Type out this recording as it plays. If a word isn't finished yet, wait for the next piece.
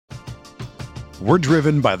We're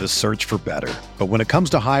driven by the search for better. But when it comes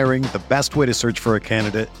to hiring, the best way to search for a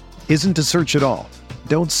candidate isn't to search at all.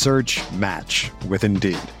 Don't search, match with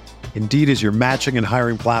Indeed. Indeed is your matching and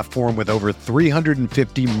hiring platform with over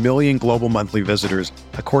 350 million global monthly visitors,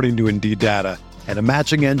 according to Indeed data, and a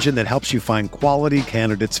matching engine that helps you find quality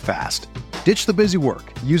candidates fast. Ditch the busy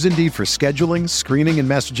work. Use Indeed for scheduling, screening, and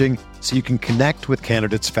messaging so you can connect with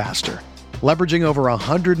candidates faster. Leveraging over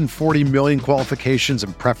 140 million qualifications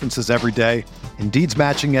and preferences every day, Indeed's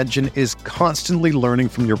matching engine is constantly learning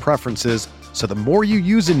from your preferences, so the more you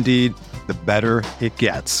use Indeed, the better it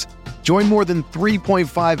gets. Join more than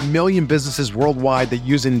 3.5 million businesses worldwide that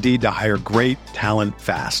use Indeed to hire great talent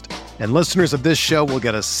fast. And listeners of this show will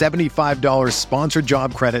get a $75 sponsored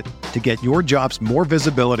job credit to get your jobs more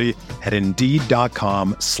visibility at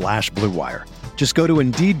Indeed.com/Blue Wire. Just go to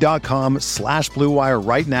Indeed.com/Blue Wire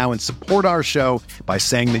right now and support our show by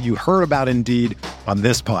saying that you heard about Indeed on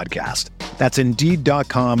this podcast. That's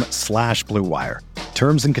Indeed.com/Blue Wire.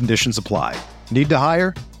 Terms and conditions apply. Need to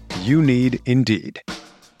hire? You need Indeed.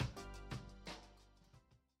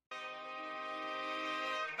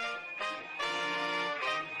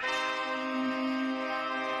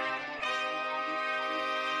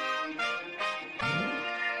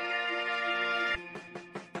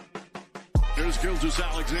 Here's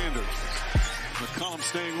Gilgeous-Alexander. McCollum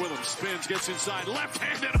staying with him. Spins, gets inside.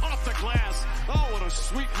 Left-handed off the glass. Oh, what a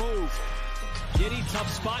sweet move. Giddey, tough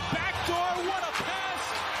spot. Backdoor. What a pass.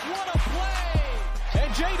 What a play.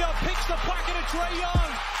 And J-Dub picks the pocket of Trae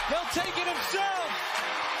Young. He'll take it himself.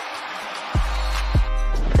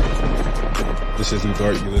 This is New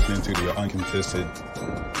Dart. You're listening to the Uncontested.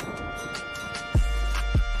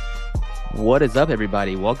 What is up,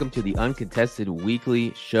 everybody? Welcome to the Uncontested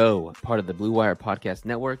Weekly Show, part of the Blue Wire Podcast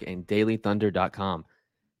Network and DailyThunder.com.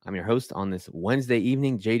 I'm your host on this Wednesday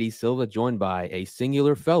evening, JD Silva, joined by a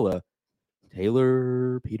singular fella,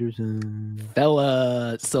 Taylor Peterson.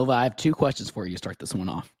 Fella Silva, I have two questions for you to start this one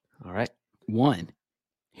off. All right. One,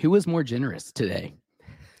 who was more generous today?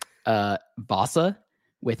 Vasa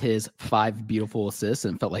with his 5 beautiful assists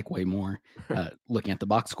and felt like way more looking at the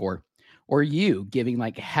box score. Or you giving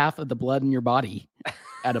like half of the blood in your body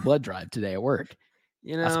at a blood drive today at work?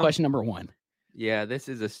 You know, that's question number one. Yeah, this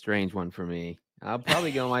is a strange one for me. I'll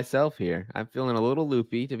probably go myself here. I'm feeling a little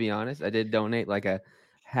loopy, to be honest. I did donate like a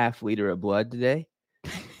half liter of blood today.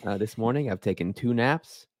 This morning, I've taken 2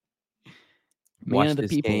 naps. Watched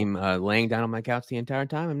this game laying down on my couch the entire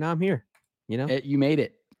time, and now I'm here. You know, you made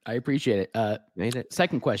it. I appreciate it. Made it.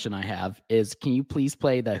 Second question I have is, can you please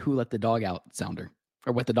play the "Who Let the Dog Out" sounder?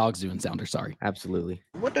 Or what the dog's doing sounder, sorry. Absolutely.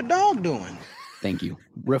 What the dog doing? Thank you.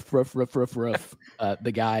 Ruff, ruff, ruff, ruff, ruff.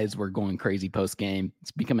 The guys were going crazy post-game. It's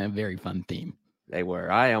becoming a very fun theme. They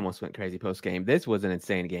were. I almost went crazy post-game. This was an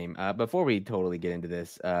insane game. Before we totally get into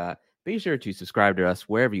this, be sure to subscribe to us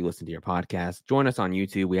wherever you listen to your podcast. Join us on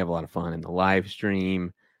YouTube. We have a lot of fun in the live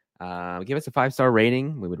stream. Give us a 5-star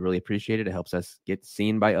rating. We would really appreciate it. It helps us get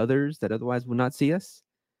seen by others that otherwise would not see us.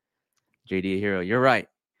 JD, a hero. You're right.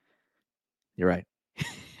 You're right.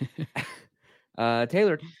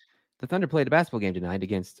 Taylor, the Thunder played a basketball game tonight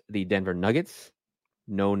against the Denver Nuggets.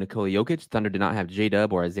 No Nikola Jokic. Thunder did not have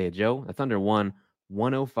J-Dub or Isaiah Joe. The Thunder won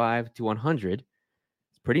 105-100.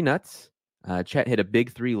 It's pretty nuts. Chet hit a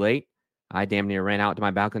big 3 late. I damn near ran out to my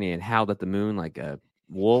balcony and howled at the moon like a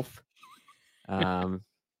wolf.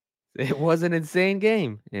 It was an insane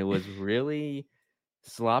game. It was really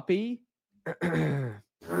sloppy.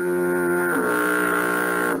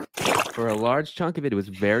 For a large chunk of it, it was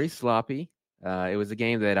very sloppy. It was a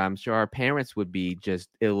game that I'm sure our parents would be just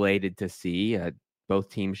elated to see. Both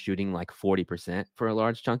teams shooting like 40% for a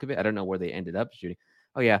large chunk of it. I don't know where they ended up shooting.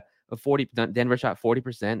 Oh, yeah. Denver shot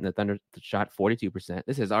 40% and the Thunder shot 42%.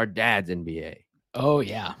 This is our dad's NBA. Oh,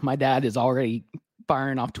 yeah. My dad is already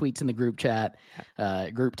firing off tweets in the group chat,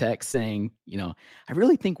 group text saying, you know, I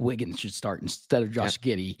really think Wiggins should start instead of Josh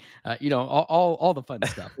Giddey. You know, all the fun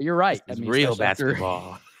stuff. But you're right. I mean, real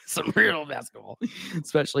basketball. Some real basketball,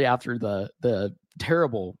 especially after the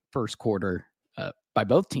terrible first quarter by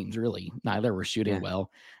both teams, really. Neither were shooting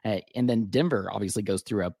well. And then Denver obviously goes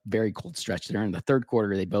through a very cold stretch there. In the third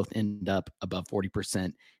quarter, they both end up above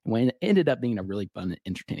 40%. When it ended up being a really fun,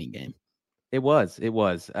 entertaining game. It was.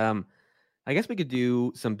 I guess we could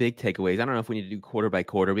do some big takeaways. I don't know if we need to do quarter by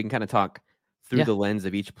quarter. We can kind of talk through the lens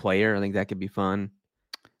of each player. I think that could be fun.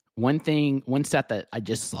 One stat that I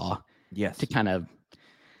just saw to kind of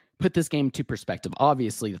put this game to perspective.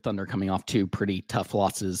 Obviously, the Thunder coming off 2 pretty tough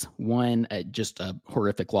losses. One, just a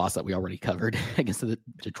horrific loss that we already covered against the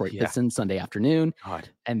Detroit Pistons Sunday afternoon. God.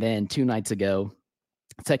 And then 2 nights ago,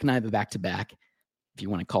 second night of the back-to-back, if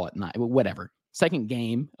you want to call it night, whatever. second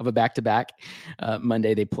game of a back-to-back.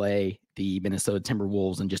 Monday, they play the Minnesota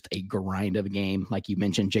Timberwolves in just a grind of a game. Like you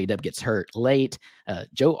mentioned, J-Dub gets hurt late.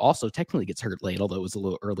 Joe also technically gets hurt late, although it was a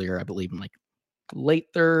little earlier, I believe, in like late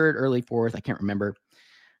third, early fourth. I can't remember.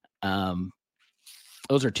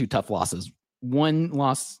 Those are two tough losses. One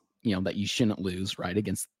loss, that you shouldn't lose, right,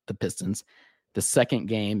 against the Pistons. The second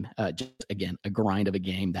game, just again, a grind of a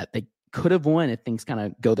game that they could have won if things kind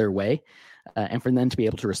of go their way. And for them to be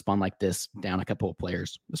able to respond like this, down a couple of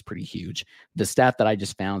players, was pretty huge. The stat that I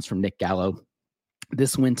just found is from Nick Gallo.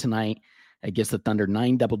 This win tonight gives the Thunder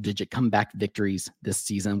 9 double-digit comeback victories this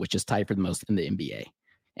season, which is tied for the most in the NBA.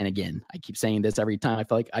 And again, I keep saying this every time I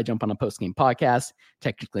feel like I jump on a post-game podcast.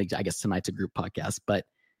 Technically, I guess tonight's a group podcast, but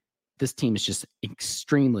this team is just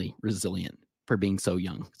extremely resilient for being so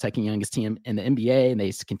young. Second youngest team in the NBA, and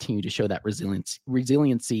they continue to show that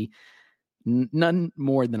resiliency. None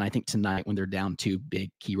more than I think tonight when they're down 2 big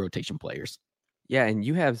key rotation players. Yeah, and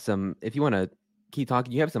you have some, if you want to keep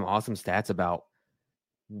talking, you have some awesome stats about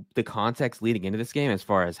the context leading into this game as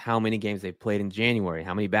far as how many games they've played in January,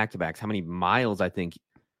 how many back-to-backs, how many miles I think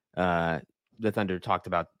the Thunder talked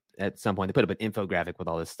about at some point. They put up an infographic with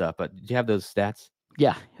all this stuff, but did you have those stats?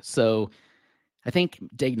 Yeah, so I think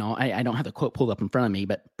Daigneault, I don't have the quote pulled up in front of me,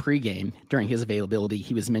 but pregame, during his availability,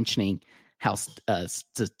 he was mentioning how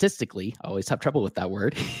statistically, I always have trouble with that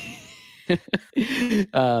word,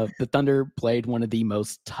 the Thunder played one of the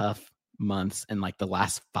most tough months in like the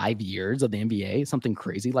last 5 years of the NBA, something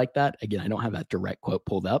crazy like that. Again, I don't have that direct quote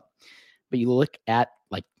pulled up, but you look at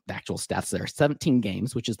like the actual stats there, 17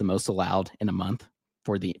 games, which is the most allowed in a month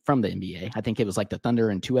from the NBA. I think it was like the Thunder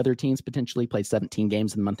and 2 other teams potentially played 17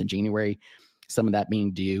 games in the month of January, some of that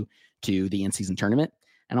being due to the in-season tournament.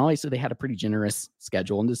 And obviously they had a pretty generous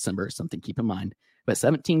schedule in December, something to keep in mind. But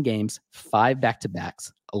 17 games, 5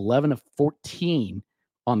 back-to-backs, 11 of 14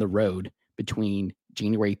 on the road between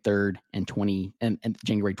January 3rd and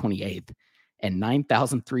January 28th, and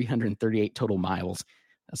 9,338 total miles.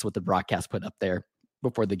 That's what the broadcast put up there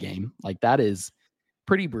before the game. Like, that is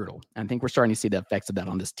pretty brutal. I think we're starting to see the effects of that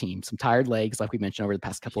on this team. Some tired legs, like we mentioned over the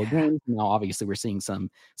past couple of games. Now, obviously, we're seeing some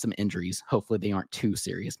injuries. Hopefully, they aren't too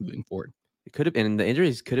serious moving forward. It could have been, the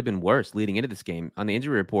injuries could have been worse leading into this game. On the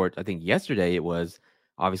injury report, I think yesterday it was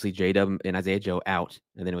obviously J-Dub and Isaiah Joe out,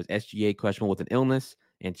 and then it was SGA questionable with an illness,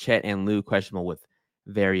 and Chet and Lou questionable with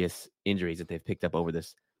various injuries that they've picked up over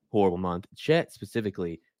this horrible month. Chet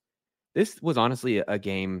specifically, this was honestly a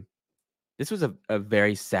game. This was a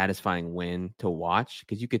very satisfying win to watch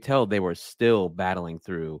because you could tell they were still battling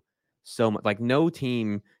through so much. Like, no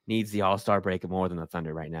team needs the All-Star break more than the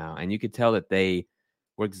Thunder right now, and you could tell that they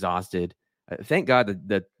were exhausted. Thank God that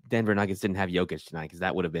the Denver Nuggets didn't have Jokic tonight because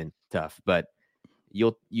that would have been tough. But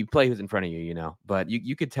you play who's in front of you, But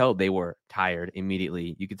you could tell they were tired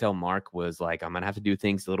immediately. You could tell Mark was like, I'm going to have to do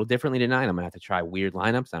things a little differently tonight. I'm going to have to try weird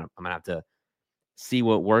lineups. I'm going to have to see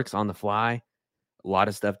what works on the fly. A lot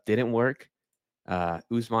of stuff didn't work.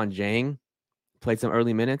 Ousmane Dieng played some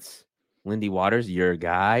early minutes. Lindy Waters, your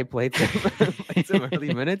guy, played some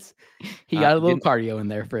early minutes. He got a little cardio in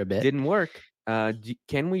there for a bit. Didn't work.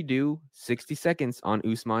 Can we do 60 seconds on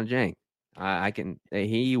Ousmane Dieng? I can.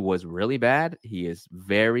 He was really bad. He is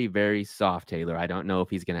very, very soft, Taylor. I don't know if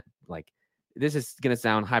he's going to, this is going to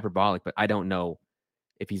sound hyperbolic, but I don't know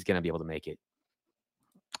if he's going to be able to make it.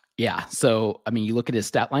 Yeah. So, I mean, you look at his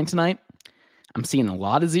stat line tonight. I'm seeing a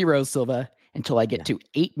lot of zeros, Silva, until I get to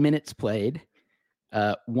 8 minutes played,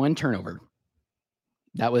 1 turnover.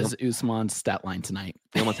 That was Ousmane's stat line tonight.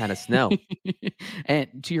 He almost had a Snell. And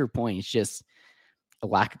to your point, it's just a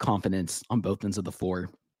lack of confidence on both ends of the floor,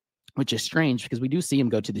 which is strange because we do see him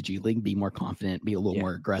go to the G League, be more confident, be a little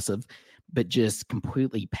more aggressive, but just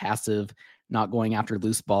completely passive, not going after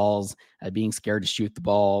loose balls, being scared to shoot the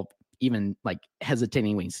ball, even like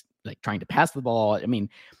hesitating when he's like trying to pass the ball. I mean,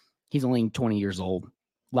 he's only 20 years old,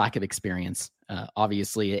 lack of experience.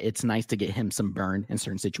 Obviously, it's nice to get him some burn in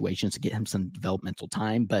certain situations, to get him some developmental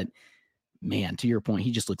time. But man, to your point,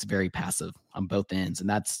 he just looks very passive on both ends. And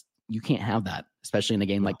you can't have that, especially in a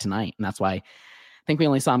game like tonight. And that's why I think we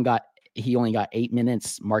only saw him he only got 8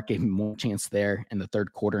 minutes. Mark gave him more chance there in the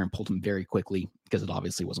third quarter and pulled him very quickly because it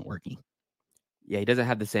obviously wasn't working. Yeah, he doesn't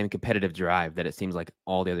have the same competitive drive that it seems like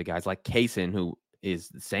all the other guys, like Kaysen, who is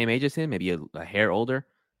the same age as him, maybe a hair older,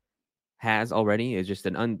 has already. Is just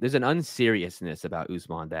there's an unseriousness about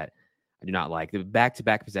Ousmane that I do not like. The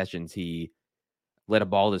back-to-back possessions, he let a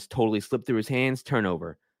ball just totally slip through his hands,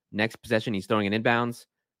 turnover. Next possession, he's throwing it inbounds,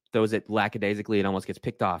 throws it lackadaisically, it almost gets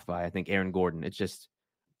picked off by, I think, Aaron Gordon. It's just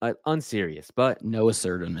unserious, but no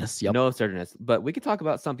assertiveness. No assertiveness. But we could talk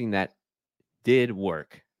about something that did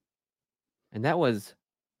work, and that was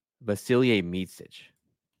Vasilije Micic.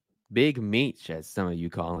 Big Meech, as some of you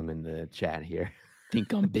call him in the chat here.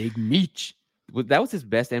 Think I'm Big Meech. That was his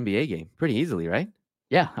best NBA game, pretty easily, right?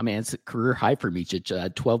 Yeah, I mean, it's a career high for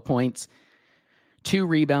Micic. 12 points, 2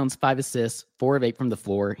 rebounds, 5 assists, 4 of 8 from the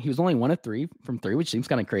floor. He was only 1 of 3 from 3, which seems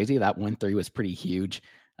kind of crazy. That 1-3 was pretty huge.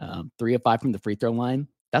 3 of 5 from the free throw line.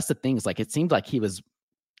 That's the thing. Is like it seemed like he was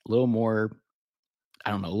a little more,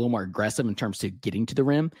 a little more aggressive in terms of getting to the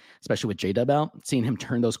rim, especially with J-Dub out. Seeing him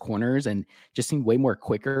turn those corners and just seemed way more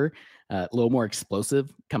quicker, a little more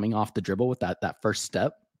explosive coming off the dribble with that first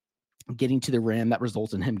step. Getting to the rim, that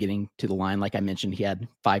results in him getting to the line. Like I mentioned, he had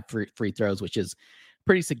 5 free throws, which is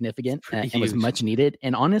pretty significant and was much needed.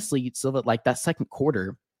 And honestly, Silva, like that second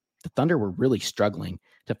quarter, the Thunder were really struggling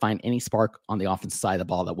to find any spark on the offensive side of the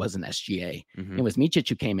ball that wasn't SGA. Mm-hmm. It was Micic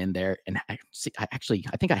who came in there, and I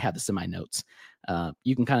think I have this in my notes.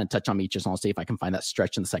 You can kind of touch on Micic, and I'll see if I can find that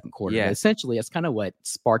stretch in the second quarter. Yeah. But essentially, it's kind of what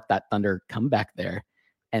sparked that Thunder comeback there,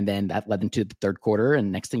 and then that led into the third quarter,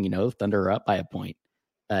 and next thing you know, Thunder are up by a point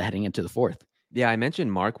heading into the fourth. Yeah, I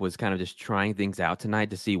mentioned Mark was kind of just trying things out tonight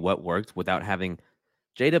to see what worked without having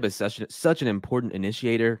J-Dub is such an important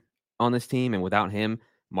initiator on this team, and without him,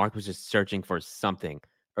 Mark was just searching for something.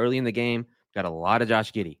 Early in the game, got a lot of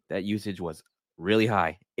Josh Giddey. That usage was really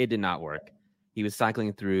high. It did not work. He was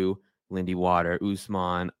cycling through Lindy Water,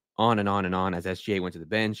 Usman, on and on and on as SGA went to the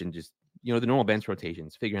bench and just, the normal bench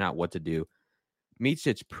rotations, figuring out what to do.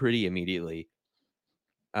 Micic pretty immediately,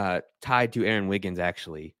 tied to Aaron Wiggins,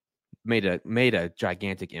 actually made a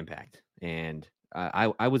gigantic impact. And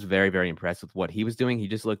I was very, very impressed with what he was doing. He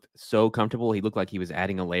just looked so comfortable. He looked like he was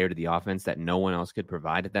adding a layer to the offense that no one else could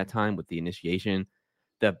provide at that time with the initiation.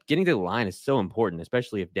 The getting to the line is so important,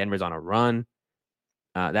 especially if Denver's on a run.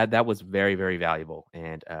 That was very, very valuable.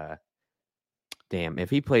 And damn, if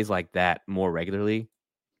he plays like that more regularly,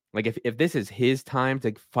 like if this is his time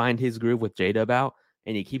to find his groove with J-Dub out,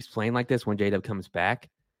 and he keeps playing like this when J-Dub comes back,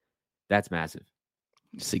 that's massive.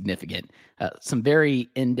 Significant. Some very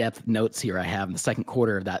in-depth notes here I have in the second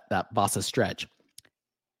quarter of that Vasa stretch.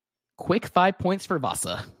 Quick 5 points for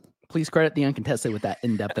Vasa. Please credit the uncontested with that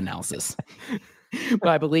in-depth analysis. But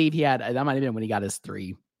I believe that might have been when he got his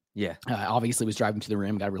 3. Yeah. Obviously was driving to the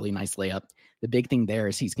rim, got a really nice layup. The big thing there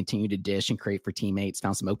is he's continued to dish and create for teammates,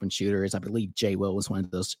 found some open shooters. I believe Jay Will was one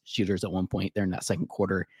of those shooters at one point there in that second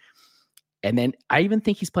quarter. And then I even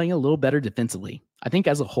think he's playing a little better defensively. I think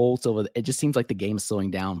as a whole, so it just seems like the game is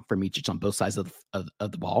slowing down for Micic on both sides of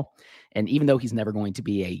the ball. And even though he's never going to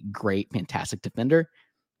be a great, fantastic defender,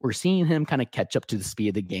 we're seeing him kind of catch up to the speed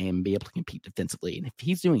of the game and be able to compete defensively. And if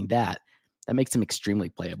he's doing that, that makes him extremely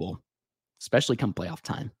playable, especially come playoff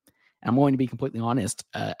time. And I'm going to be completely honest.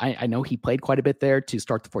 I know he played quite a bit there to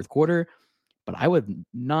start the fourth quarter, but I would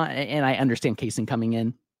not, and I understand Kaysen coming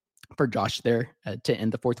in for Josh there to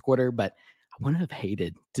end the fourth quarter, but I wouldn't have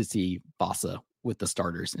hated to see Vasa with the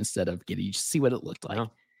starters instead of Giddey. Just see what it looked like.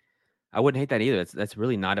 No, I wouldn't hate that either. That's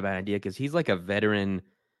really not a bad idea because he's like a veteran.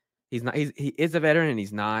 He is a veteran and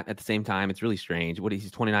he's not at the same time. It's really strange. He's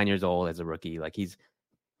 29 years old as a rookie. Like he's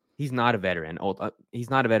not a veteran. He's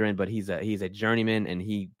not a veteran, but he's a journeyman, and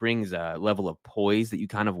he brings a level of poise that you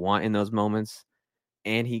kind of want in those moments.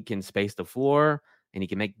 And he can space the floor and he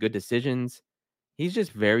can make good decisions. He's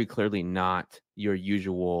just very clearly not your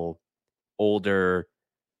usual older,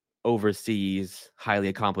 overseas, highly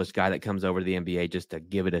accomplished guy that comes over to the NBA just to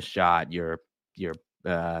give it a shot. Your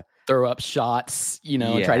throw up shots,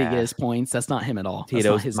 try to get his points. That's not him at all. That's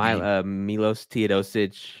not his name. Milos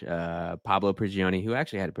Teodosic, Pablo Prigioni, who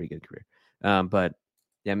actually had a pretty good career. But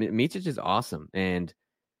yeah, Micic is awesome. And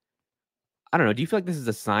I don't know. Do you feel like this is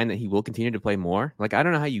a sign that he will continue to play more? Like, I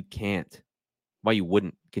don't know why you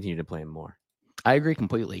wouldn't continue to play him more. I agree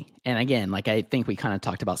completely. And again, like I think we kind of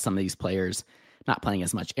talked about some of these players not playing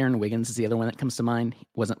as much. Aaron Wiggins is the other one that comes to mind. He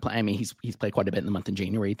wasn't playing. I mean, he's played quite a bit in the month of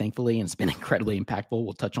January, thankfully, and it's been incredibly impactful.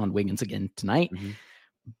 We'll touch on Wiggins again tonight,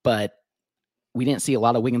 but we didn't see a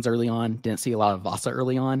lot of Wiggins early on. Didn't see a lot of Vasa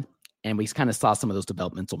early on, and we kind of saw some of those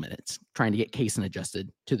developmental minutes, trying to get Kaysen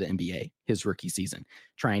adjusted to the NBA his rookie season,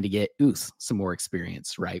 trying to get Us some more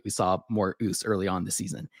experience. Right, we saw more Us early on this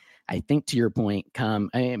season. I think to your point,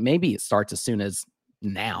 maybe it starts as soon as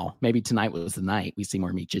now. Maybe tonight was the night we see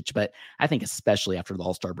more Micic, but I think especially after the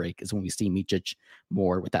All-Star break is when we see Micic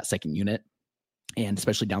more with that second unit, and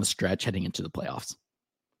especially down the stretch heading into the playoffs.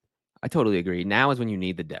 I totally agree. Now is when you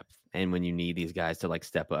need the depth and when you need these guys to like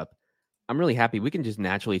step up. I'm really happy. We can just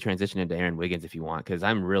naturally transition into Aaron Wiggins if you want, because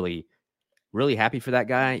I'm really, really happy for that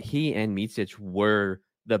guy. He and Micic were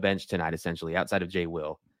the bench tonight, essentially, outside of Jay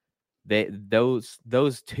Will.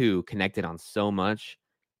 Those two connected on so much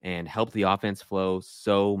and helped the offense flow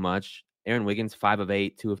so much Aaron Wiggins, 5 of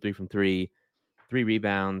 8, 2 of 3 from 3, 4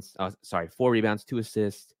 rebounds, 2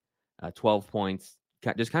 assists, 12 points.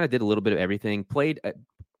 Just kind of did a little bit of everything. Played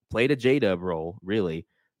a J-Dub role, really.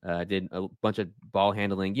 Did a bunch of ball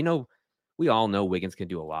handling. We all know Wiggins can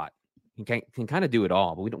do a lot. He can kind of do it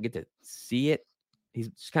all, but we don't get to see it. He's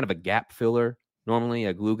just kind of a gap filler, normally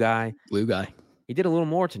a glue guy. He did a little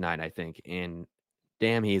more tonight, I think, and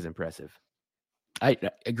damn, he is impressive. I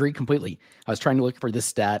agree completely. I was trying to look for this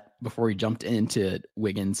stat before we jumped into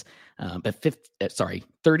Wiggins, but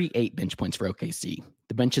 38 bench points for OKC.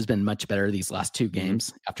 The bench has been much better these last 2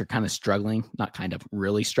 games after kind of struggling, not kind of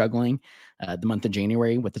really struggling, the month of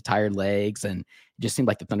January with the tired legs, and it just seemed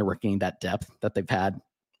like the Thunder were gaining that depth that they've had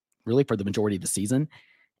really for the majority of the season.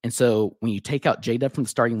 And so when you take out J-Dub from the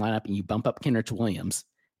starting lineup and you bump up Kenrich Williams,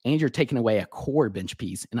 and you're taking away a core bench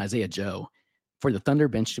piece in Isaiah Joe, for the Thunder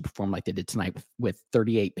bench to perform like they did tonight with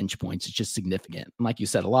 38 bench points, it's just significant. And like you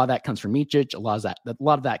said, a lot of that comes from Micic. A lot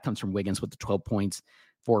of that comes from Wiggins with the 12 points,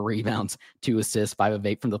 4 rebounds, 2 assists, 5 of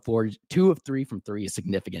 8 from the floor, 2 of 3 from 3 is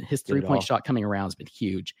significant. His 3-point shot coming around has been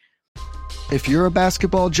huge. If you're a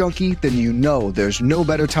basketball junkie, then you know there's no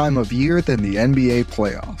better time of year than the NBA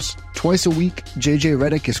playoffs. Twice a week, JJ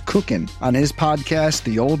Redick is cooking on his podcast,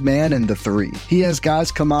 The Old Man and the Three. He has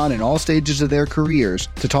guys come on in all stages of their careers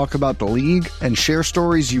to talk about the league and share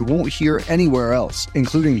stories you won't hear anywhere else,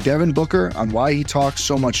 including Devin Booker on why he talks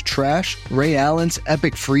so much trash, Ray Allen's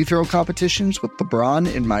epic free throw competitions with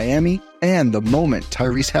LeBron in Miami, and the moment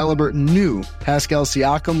Tyrese Halliburton knew Pascal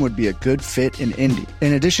Siakam would be a good fit in Indy.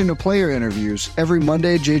 In addition to player interviews, every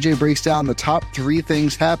Monday JJ breaks down the top 3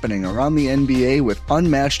 things happening around the NBA with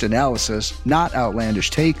unmatched analysis, not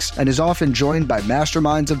outlandish takes, and is often joined by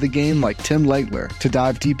masterminds of the game like Tim Legler to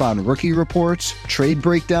dive deep on rookie reports, trade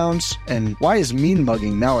breakdowns, and why is mean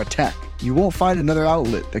mugging now a tech. You won't find another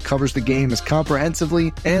outlet that covers the game as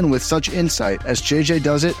comprehensively and with such insight as JJ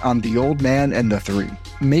does it on The Old Man and the Three.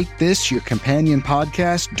 Make this your companion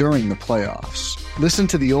podcast during the playoffs. Listen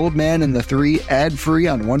to The Old Man and the Three ad-free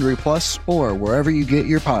on Wondery Plus or wherever you get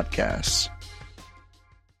your podcasts.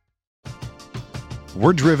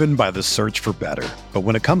 We're driven by the search for better. But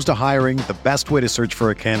when it comes to hiring, the best way to search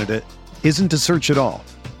for a candidate isn't to search at all.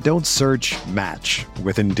 Don't search, match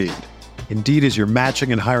with Indeed. Indeed is your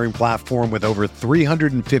matching and hiring platform with over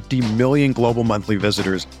 350 million global monthly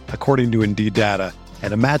visitors, according to Indeed data,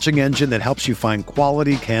 and a matching engine that helps you find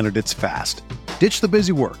quality candidates fast. Ditch the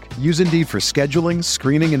busy work. Use Indeed for scheduling,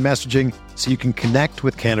 screening, and messaging so you can connect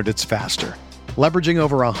with candidates faster. Leveraging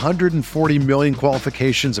over 140 million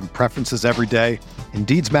qualifications and preferences every day,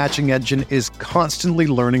 Indeed's matching engine is constantly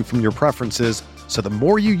learning from your preferences, so the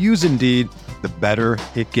more you use Indeed, the better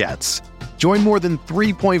it gets. Join more than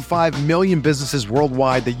 3.5 million businesses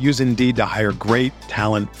worldwide that use Indeed to hire great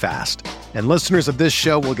talent fast. And listeners of this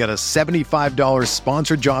show will get a $75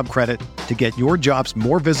 sponsored job credit to get your jobs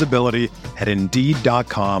more visibility at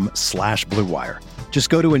Indeed.com/Blue Wire. Just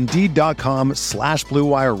go to Indeed.com/Blue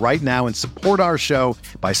Wire right now and support our show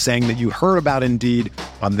by saying that you heard about Indeed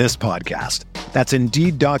on this podcast. That's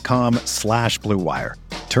Indeed.com/Blue Wire.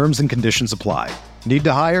 Terms and conditions apply. Need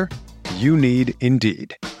to hire? You need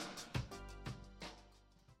Indeed.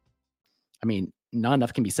 I mean, not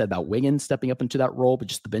enough can be said about Wiggins stepping up into that role, but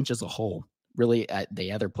just the bench as a whole. Really,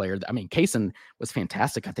 the other player, I mean, Kaysen was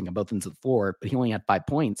fantastic, I think, on both ends of the floor, but he only had 5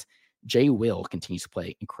 points. Jay Will continues to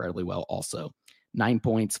play incredibly well also. 9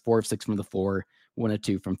 points, 4 of 6 from the floor, 1 of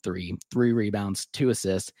 2 from 3, 3 rebounds, 2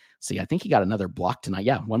 assists. See, I think he got another block tonight.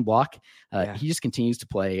 Yeah, 1 block. He just continues to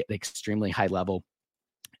play at an extremely high level.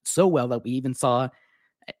 So well that we even saw,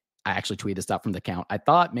 I actually tweeted this out from the account. I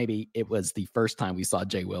thought maybe it was the first time we saw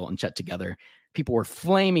Jay Will and Chet together. People were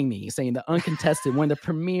flaming me, saying the uncontested, one of the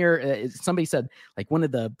premier, somebody said like one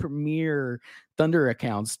of the premier Thunder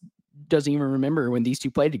accounts doesn't even remember when these two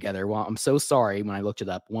played together. Well, I'm so sorry when I looked it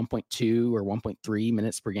up. 1.2 or 1.3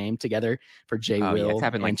 minutes per game together for Jay Will. Yeah, it's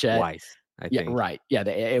happened like Chet. Twice. I think. Right. Yeah.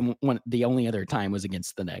 The only other time was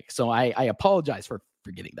against the Knicks. So I apologize for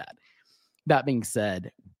forgetting that. That being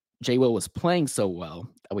said, Jay Will was playing so well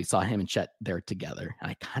that we saw him and Chet there together. And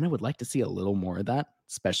I kind of would like to see a little more of that,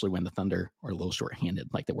 especially when the Thunder are a little shorthanded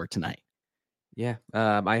like they were tonight. Yeah.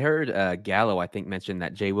 I heard Gallo, I think, mentioned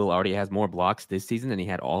that Jay Will already has more blocks this season than he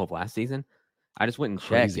had all of last season. I just went and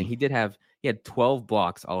checked, and he had 12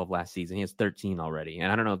 blocks all of last season. He has 13 already.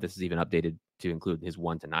 And I don't know if this is even updated to include his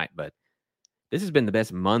one tonight, but this has been the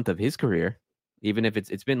best month of his career, even if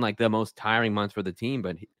it's been like the most tiring month for the team.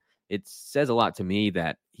 But it says a lot to me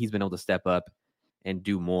that he's been able to step up and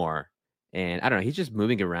do more. And I don't know, he's just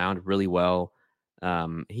moving around really well.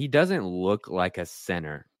 He doesn't look like a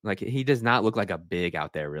center. Like, he does not look like a big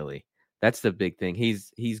out there, really. That's the big thing.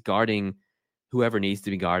 He's guarding whoever needs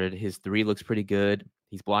to be guarded. His three looks pretty good.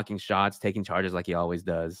 He's blocking shots, taking charges like he always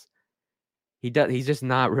does. He's just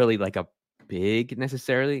not really like a big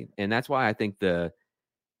necessarily. And that's why I think the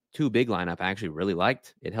 2 big lineup I actually really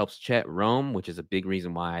liked. It helps Chet roam, which is a big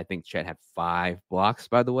reason why I think Chet had 5 blocks,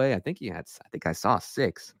 by the way. I think I saw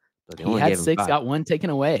 6. But they he only had gave him 6, 5. got 1 taken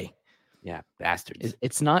away. Yeah, bastards.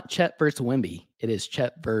 It's not Chet versus Wemby. It is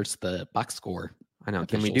Chet versus the box score. I know.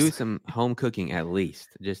 officials. Can we do some home cooking at least?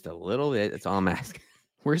 Just a little bit. That's all I'm asking.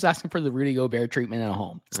 We're just asking for the Rudy Gobert treatment at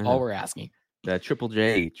home. That's all we're asking. The Triple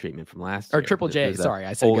J treatment from last year. Or Triple J. Sorry,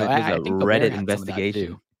 I said I think Gobert Reddit had some of that investigation.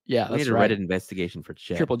 too. Yeah, We that's need a right. Reddit investigation for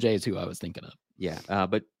Chet. Triple J is who I was thinking of. Yeah,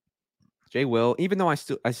 but Jay Will, even though I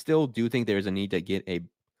still do think there's a need to get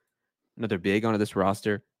another big onto this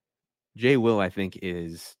roster, Jay Will, I think,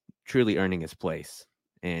 is truly earning his place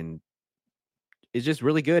and is just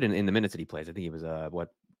really good in the minutes that he plays. I think he was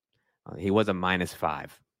he was a -5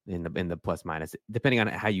 in the plus minus, depending on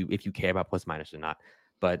if you care about plus minus or not.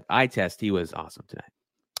 But eye test, he was awesome tonight.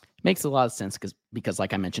 Makes a lot of sense because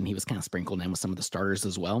like I mentioned, he was kind of sprinkled in with some of the starters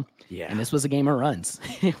as well. Yeah. And this was a game of runs.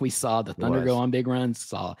 We saw the Thunder go on big runs,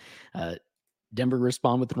 saw Denver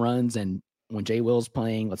respond with runs. And when Jay Will's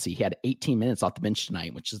playing, let's see, he had 18 minutes off the bench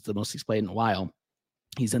tonight, which is the most he's played in a while.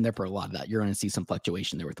 He's in there for a lot of that. You're going to see some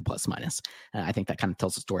fluctuation there with the plus minus. I think that kind of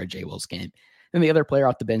tells the story of Jay Will's game. And the other player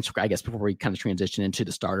off the bench, I guess, before we kind of transition into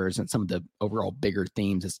the starters and some of the overall bigger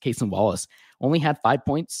themes, is Cason Wallace. Only had 5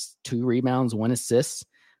 points, 2 rebounds, 1 assist.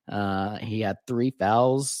 He had 3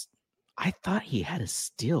 fouls. I thought he had a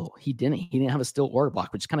steal. He didn't have a steal or a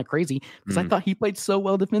block, which is kind of crazy because I thought he played so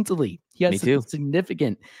well defensively. He had some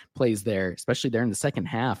significant plays there, especially there in the second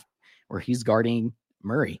half where he's guarding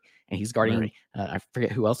Murray and he's guarding, I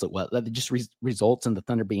forget who else it was. That just results in the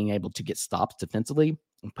Thunder being able to get stops defensively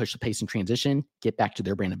and push the pace in transition, get back to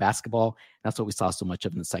their brand of basketball. That's what we saw so much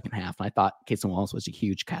of in the second half. And I thought Cason Wallace was a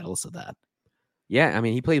huge catalyst of that. Yeah, I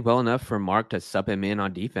mean, he played well enough for Mark to sub him in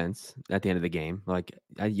on defense at the end of the game. Like,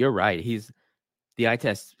 you're right. He's the eye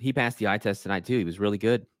test. He passed the eye test tonight too. He was really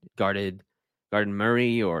good. Guarded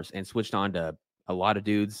Murray and switched on to a lot of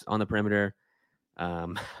dudes on the perimeter.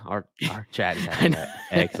 Our chat is having an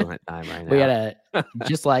excellent time right now. We had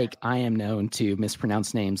just like I am known to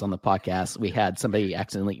mispronounce names on the podcast. We had somebody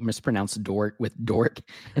accidentally mispronounce Dort with Dork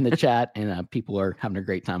in the chat, and people are having a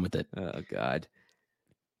great time with it. Oh God.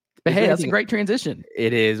 But hey, that's a great transition.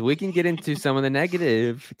 It is. We can get into some of the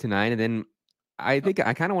negative tonight, and then I think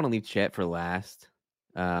I kind of want to leave Chet for last.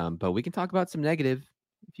 But we can talk about some negative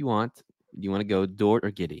if you want. Do you want to go Dort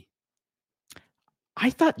or Giddey?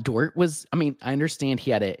 I thought Dort was. I mean, I understand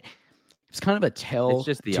it was kind of a tell it's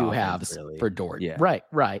just the two offense, halves really. for Dort. Yeah. Right.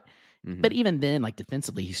 Mm-hmm. But even then, like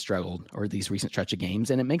defensively, he struggled over these recent stretch of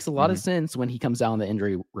games, and it makes a lot of sense when he comes out on the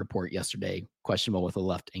injury report yesterday, questionable with a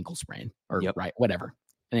left ankle sprain or right, whatever.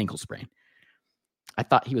 An ankle sprain. I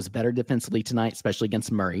thought he was better defensively tonight, especially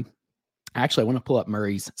against Murray. Actually, I want to pull up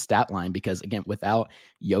Murray's stat line because, again, without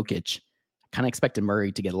Jokic, I kind of expected Murray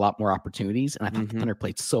to get a lot more opportunities. And I thought the Thunder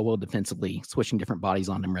played so well defensively, switching different bodies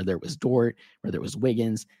on him, whether it was Dort, whether it was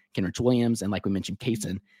Wiggins, Kenrich Williams, and like we mentioned,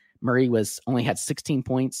 Cason. Murray only had 16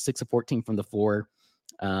 points, 6 of 14 from the floor.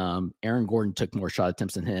 Aaron Gordon took more shot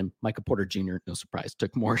attempts than him. Michael Porter Jr., no surprise,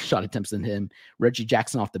 took more shot attempts than him. Reggie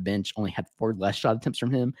Jackson off the bench only had 4 less shot attempts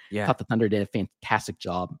from him. Yeah. I thought the Thunder did a fantastic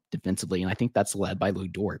job defensively, and I think that's led by Lou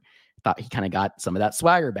Dort. I thought he kind of got some of that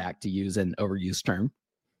swagger back, to use an overused term.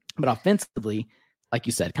 But offensively, like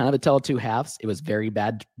you said, kind of a tell of two halves. It was very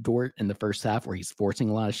bad Dort in the first half where he's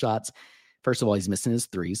forcing a lot of shots. First of all, he's missing his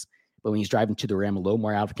threes. But when he's driving to the rim, a little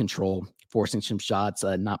more out of control, forcing some shots,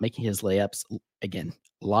 not making his layups. Again,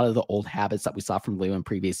 a lot of the old habits that we saw from Lou in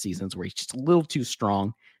previous seasons where he's just a little too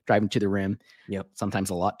strong, driving to the rim. Yep. Sometimes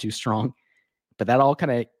a lot too strong. But that all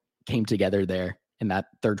kind of came together there in that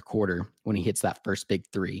third quarter when he hits that first big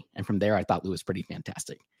 3. And from there, I thought Lou was pretty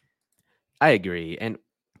fantastic. I agree. And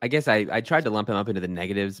I guess I tried to lump him up into the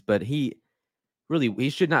negatives, but he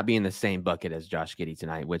should not be in the same bucket as Josh Giddey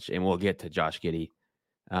tonight, and we'll get to Josh Giddey.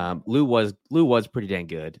 Lou was pretty dang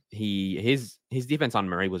good. His defense on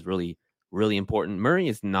Murray was really, really important. Murray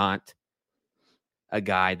is not a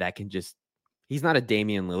guy that can he's not a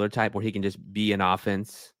Damian Lillard type where he can just be an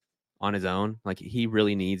offense on his own. Like, he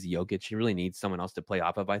really needs Jokic. He really needs someone else to play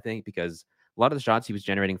off of, I think, because a lot of the shots he was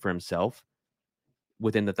generating for himself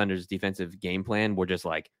within the Thunder's defensive game plan were just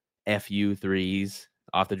like FU threes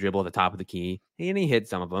off the dribble at the top of the key. And he hit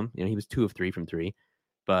some of them. He was 2 of 3 from 3,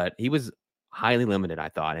 but he was highly limited, I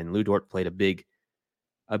thought. And Lou Dort played a big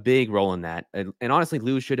role in that. And honestly,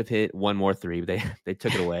 Lou should have hit one more 3, but they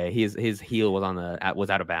took it away. His heel was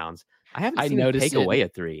out of bounds. I haven't seen him take away a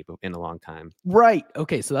three in a long time. Right.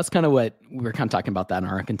 Okay. So that's kind of what we were kind of talking about that in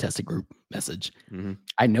our uncontested group message. Mm-hmm.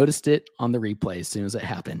 I noticed it on the replay as soon as it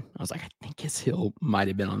happened. I was like, I think his heel might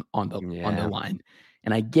have been on the line,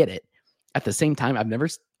 and I get it. At the same time, I'm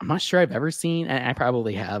not sure I've ever seen, and I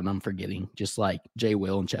probably have, and I'm forgetting, just like Jay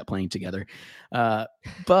Will and Chet playing together.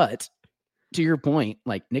 But to your point,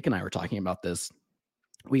 like Nick and I were talking about this,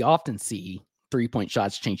 we often see 3-point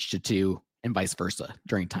shots change to 2 and vice versa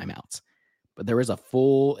during timeouts. But there was a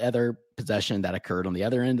full other possession that occurred on the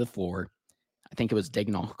other end of the floor. I think it was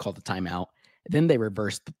Daigneault who called the timeout. Then they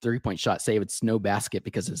reversed the 3-point shot, save it's no basket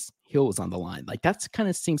because his heel was on the line. Like that's kind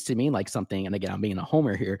of seems to me like something, and again, I'm being a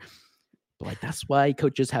homer here, but like that's why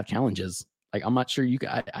coaches have challenges. Like I'm not sure you could,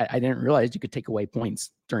 I didn't realize you could take away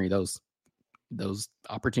points during those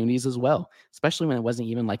opportunities as well, especially when it wasn't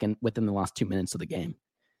even like within the last 2 minutes of the game.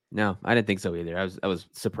 No, I didn't think so either. I was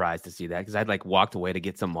surprised to see that because I'd like walked away to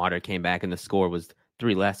get some water, came back, and the score was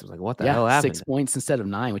 3 less. I was like, what the hell happened? 6 points instead of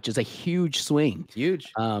 9, which is a huge swing.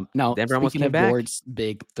 Huge. Now, Denver almost speaking came of back. Dordt's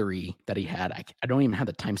big 3 that he had, I don't even have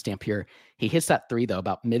the timestamp here. He hits that 3, though,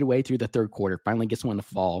 about midway through the third quarter, finally gets one to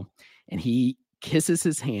fall, and he kisses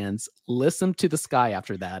his hands, lifts them to the sky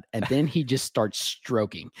after that, and then he just starts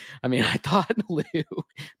stroking. I mean, I thought, Lou,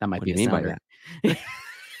 that might be a sounder.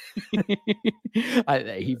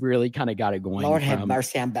 He really kind of got it going. Lord have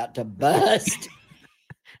mercy, I'm about to bust.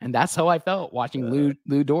 And that's how I felt watching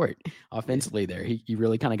Lou Dort offensively there. He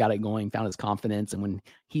really kind of got it going, found his confidence. And when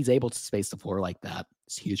he's able to space the floor like that,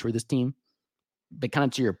 it's huge for this team. But kind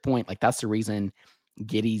of to your point, like that's the reason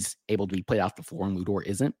Giddey's able to be played off the floor and Lou Dort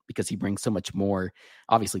isn't, because he brings so much more,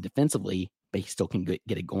 obviously defensively, but he still can get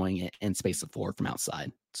it going and space the floor from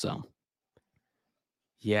outside. So,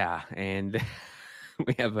 yeah. And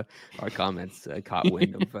we have our comments caught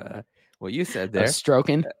wind of what you said there.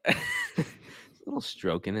 Stroking. A little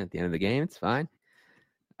stroking at the end of the game. It's fine.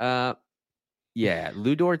 Yeah,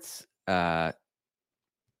 Lou Dort's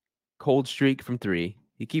cold streak from 3.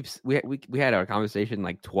 He keeps. We had our conversation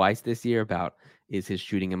like twice this year about is his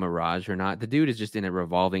shooting a mirage or not. The dude is just in a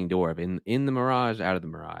revolving door of in the mirage, out of the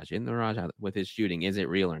mirage, in the mirage, out with his shooting. Is it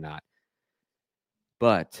real or not?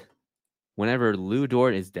 But whenever Lou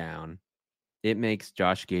Dort is down, it makes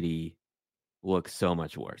Josh Giddey look so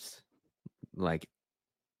much worse. Like,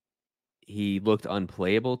 he looked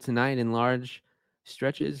unplayable tonight in large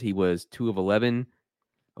stretches. He was 2 of 11,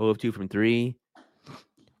 0 of 2 from 3,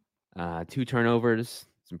 2 turnovers,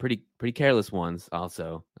 some pretty careless ones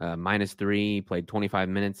also. -3, played 25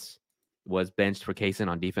 minutes, was benched for Kaysen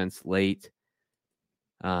on defense late.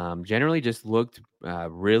 Generally just looked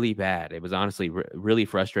really bad. It was honestly really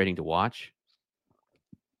frustrating to watch.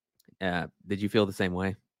 Did you feel the same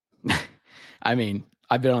way? I mean,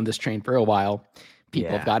 I've been on this train for a while.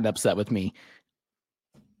 People have gotten upset with me.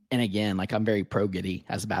 And again, like I'm very pro Giddey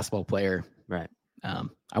as a basketball player. Right.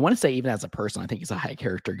 I want to say even as a person, I think he's a high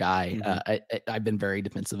character guy. Mm-hmm. I've been very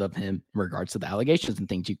defensive of him in regards to the allegations and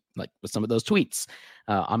things you like with some of those tweets.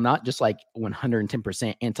 I'm not just like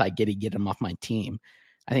 110% anti-Giddey, get him off my team.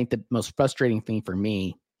 I think the most frustrating thing for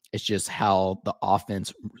me is just how the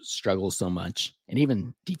offense struggles so much. And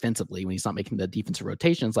even defensively, when he's not making the defensive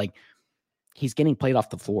rotations, like he's getting played off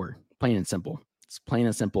the floor, plain and simple. It's plain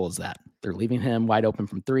and simple as that. They're leaving him wide open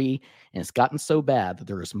from 3, and it's gotten so bad that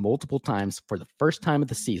there was multiple times for the first time of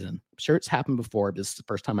the season. I'm sure it's happened before, but this is the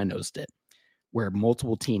first time I noticed it, where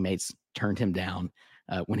multiple teammates turned him down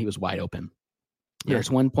when he was wide open. Yeah.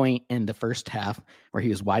 There's one point in the first half where he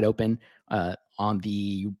was wide open on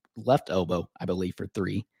the left elbow, I believe, for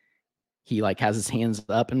 3. He like has his hands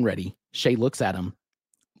up and ready. Shea looks at him,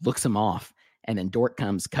 looks him off, and then Dort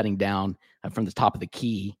comes cutting down from the top of the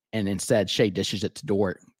key, and instead Shea dishes it to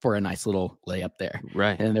Dort for a nice little layup there.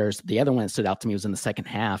 Right. And then there's the other one that stood out to me was in the second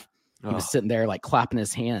half. He was sitting there like clapping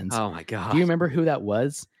his hands. Oh my God. Do you remember who that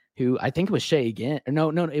was? Who I think it was Shea again. No,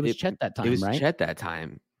 it was Chet that time, It was right? Chet that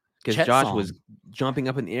time. Because Josh was jumping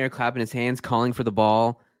up in the air, clapping his hands, calling for the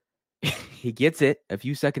ball. He gets it a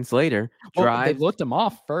few seconds later. Well, they looked him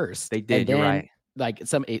off first. They did. And then, you're right. Like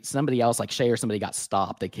somebody else, like Shea or somebody got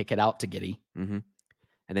stopped. They kick it out to Giddey. Mm-hmm.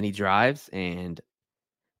 And then he drives and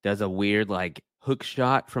does a weird like hook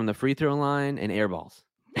shot from the free throw line and air balls.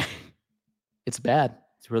 It's bad.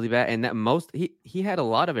 It's really bad. And that he had a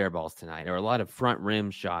lot of air balls tonight, or a lot of front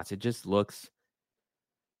rim shots. It just looks,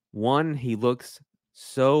 he looks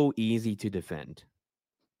so easy to defend.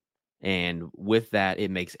 And with that, it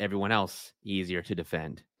makes everyone else easier to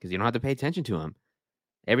defend because you don't have to pay attention to him.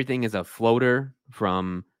 Everything is a floater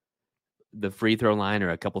from the free throw line or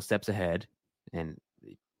a couple steps ahead. And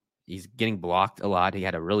he's getting blocked a lot. He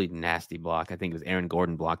had a really nasty block. I think it was Aaron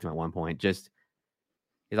Gordon blocked him at one point. Just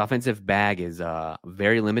His offensive bag is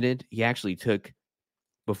very limited. He actually took,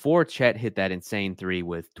 before Chet hit that insane three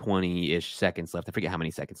with 20-ish seconds left, I forget how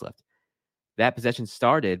many seconds left, that possession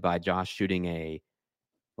started by Josh shooting a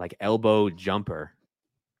like elbow jumper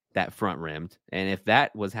that front rimmed. And if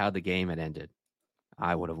that was how the game had ended,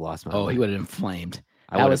 I would have lost my mind. He would have been flamed.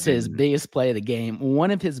 That was his biggest play of the game.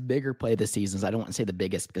 One of his bigger play this season. I don't want to say the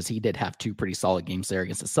biggest because he did have two pretty solid games there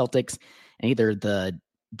against the Celtics and either the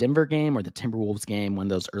Denver game or the Timberwolves game, one of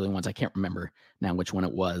those early ones. I can't remember now which one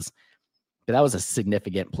it was. But that was a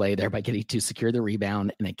significant play there by Giddey to secure the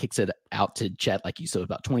rebound, and it kicks it out to Chet, like you said,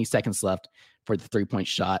 about 20 seconds left for the 3-point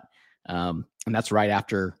shot. And that's right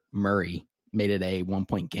after Murray made it a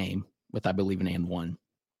 1-point game with, I believe, an and one.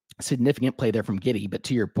 Significant play there from Giddey. But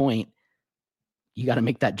to your point, you got to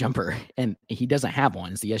make that jumper. And he doesn't have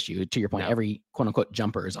one is the issue. To your point, every quote unquote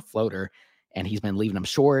jumper is a floater, and he's been leaving them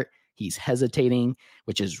short. He's hesitating,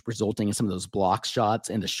 which is resulting in some of those block shots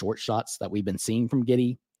and the short shots that we've been seeing from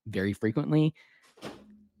Giddey very frequently.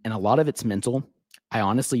 And a lot of it's mental. I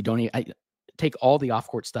honestly don't even, I take all the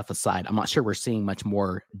off-court stuff aside. I'm not sure we're seeing much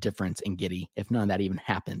more difference in Giddey, if none of that even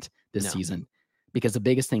happened this season, because the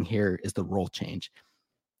biggest thing here is the role change.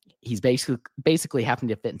 He's basically having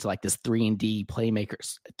to fit into like this 3-and-D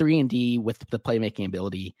playmakers, 3-and-D with the playmaking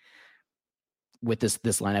ability with this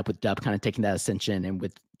lineup, with Dub kind of taking that ascension and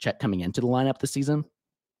with Chet coming into the lineup this season.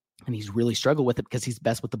 And he's really struggled with it because he's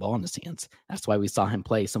best with the ball in his hands. That's why we saw him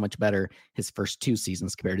play so much better his first two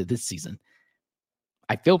seasons compared to this season.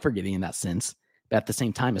 I feel for Giddey in that sense, but at the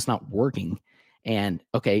same time, it's not working. And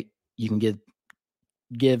okay, you can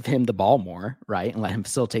give him the ball more, right? And let him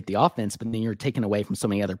facilitate the offense, but then you're taking away from so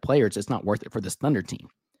many other players. It's not worth it for this Thunder team.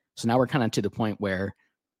 So now we're kind of to the point where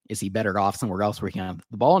is he better off somewhere else where he can have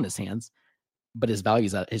the ball in his hands, but his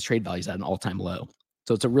trade value is at an all-time low.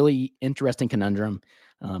 So it's a really interesting conundrum.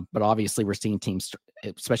 But obviously we're seeing teams,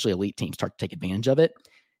 especially elite teams, start to take advantage of it.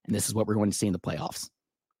 And this is what we're going to see in the playoffs.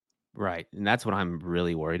 Right. And that's what I'm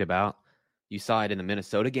really worried about. You saw it in the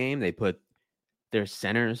Minnesota game. They put their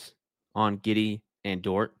centers on Giddey and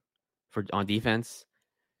Dort on defense.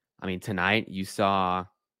 I mean, tonight was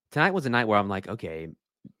a night where I'm like, okay,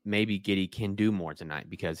 maybe Giddey can do more tonight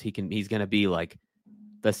because he's going to be like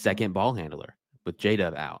the second ball handler with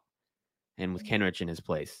J-Dub out and with Kenrich in his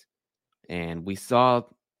place. And we saw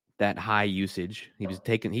that high usage.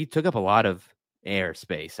 He took up a lot of air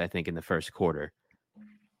space, I think, in the first quarter.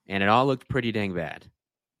 And it all looked pretty dang bad.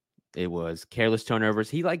 It was careless turnovers.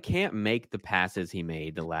 He can't make the passes he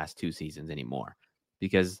made the last two seasons anymore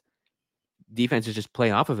because defenses just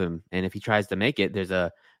play off of him. And if he tries to make it, there's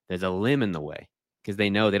a limb in the way because they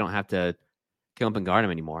know they don't have to come up and guard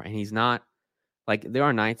him anymore. And he's not there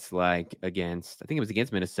are nights I think it was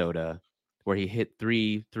against Minnesota, where he hit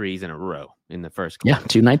 3 threes in a row in the first quarter. Yeah,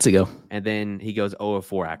 2 nights ago. And then he goes 0 of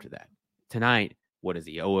 4 after that. Tonight, what is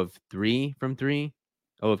he? 0 of 3 from 3?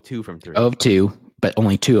 0 of 2 from 3. 0 of 2, but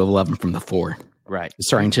only 2 of 11 from the 4. Right. It's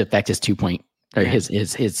starting to affect his 2-point or his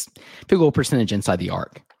field goal percentage inside the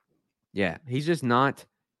arc. Yeah, he's not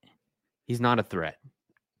a threat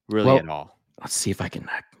really at all. Let's see if I can,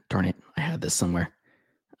 darn it, I had this somewhere.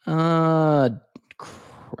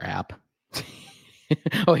 Crap.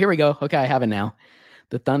 Oh, here we go. Okay, I have it now.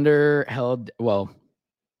 The Thunder held, never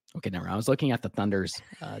mind. I was looking at the Thunder's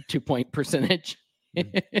 2-point percentage,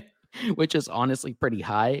 which is honestly pretty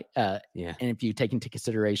high. And if you take into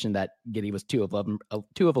consideration that Giddey was 2 of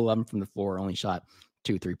 11 from the floor, only shot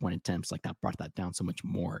 2 3-point attempts, that brought that down so much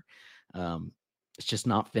more. It's just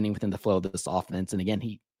not fitting within the flow of this offense. And again,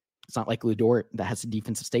 it's not like Lou Dort that has a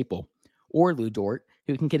defensive staple, or Lou Dort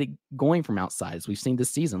who can get it going from outside, as we've seen this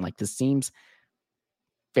season. This seems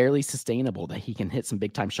fairly sustainable that he can hit some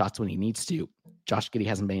big time shots when he needs to. Josh Giddey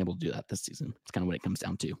hasn't been able to do that this season. It's kind of what it comes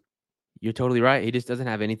down to. You're totally right. He just doesn't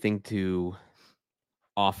have anything to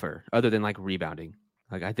offer other than rebounding.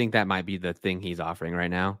 I think that might be the thing he's offering right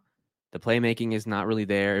now. The playmaking is not really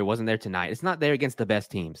there. It wasn't there tonight. It's not there against the best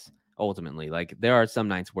teams. Ultimately, there are some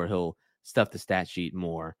nights where he'll stuff the stat sheet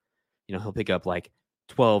more. He'll pick up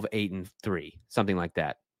 12, 8, and 3, something like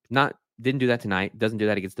that. Didn't do that tonight. Doesn't do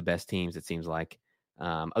that against the best teams. It seems like.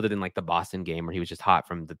 Other than the Boston game where he was just hot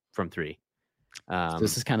from 3. So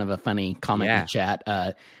this is kind of a funny comment in the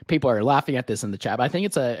chat. People are laughing at this in the chat, but I think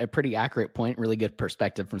it's a pretty accurate point, really good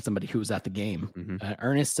perspective from somebody who was at the game. Mm-hmm.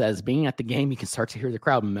 Ernest says, being at the game, you can start to hear the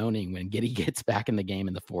crowd moaning when Giddey gets back in the game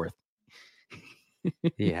in the 4th.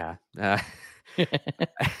 Yeah.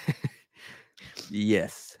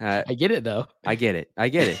 Yes. I get it, though. I get it.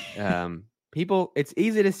 People, it's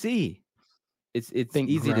easy to see. It's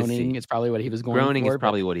easy to see. It's probably what he was going groaning for. Is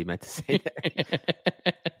probably what he meant to say there.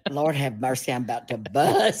 Lord have mercy, I'm about to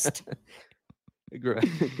bust.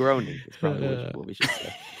 Groaning is probably what we should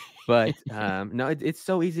say. But no, it's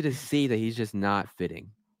so easy to see that he's just not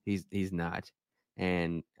fitting. He's not.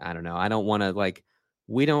 And I don't know. I don't want to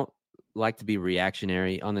we don't like to be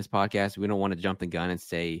reactionary on this podcast. We don't want to jump the gun and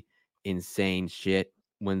say insane shit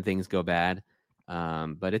when things go bad.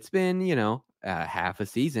 But it's been, half a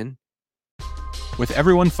season. With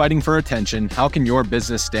everyone fighting for attention, how can your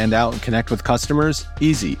business stand out and connect with customers?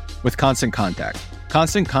 Easy, with Constant Contact.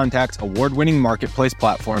 Constant Contact's award-winning marketplace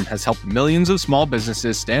platform has helped millions of small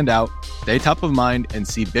businesses stand out, stay top of mind, and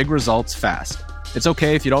see big results fast. It's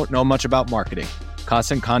okay if you don't know much about marketing.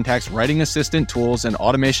 Constant Contact's writing assistant tools and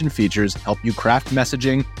automation features help you craft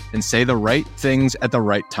messaging and say the right things at the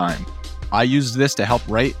right time. I used this to help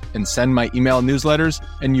write and send my email newsletters,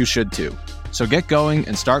 and you should too. So get going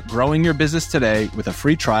and start growing your business today with a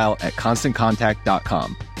free trial at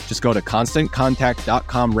ConstantContact.com. Just go to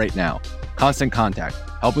ConstantContact.com right now. Constant Contact,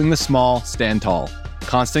 helping the small stand tall.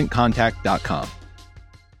 ConstantContact.com.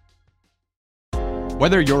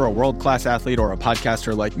 Whether you're a world-class athlete or a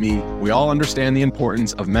podcaster like me, we all understand the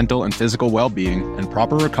importance of mental and physical well-being and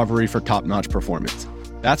proper recovery for top-notch performance.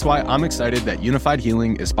 That's why I'm excited that Unified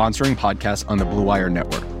Healing is sponsoring podcasts on the Blue Wire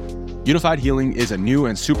Network. Unified Healing is a new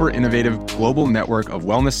and super innovative global network of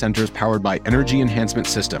wellness centers powered by Energy Enhancement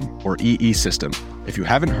System, or EE System. If you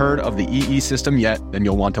haven't heard of the EE System yet, then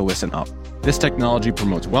you'll want to listen up. This technology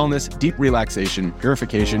promotes wellness, deep relaxation,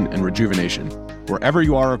 purification, and rejuvenation. Wherever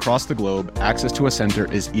you are across the globe, access to a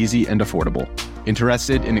center is easy and affordable.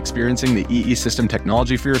 Interested in experiencing the EE System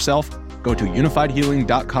technology for yourself? Go to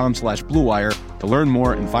unifiedhealing.com/bluewire to learn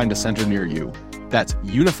more and find a center near you. That's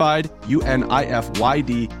unified,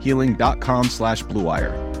 UNIFYD,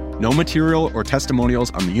 healing.com/bluewire. No material or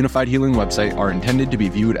testimonials on the Unified Healing website are intended to be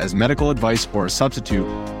viewed as medical advice or a substitute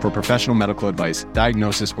for professional medical advice,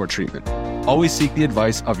 diagnosis, or treatment. Always seek the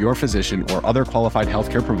advice of your physician or other qualified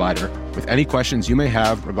healthcare provider with any questions you may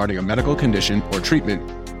have regarding a medical condition or treatment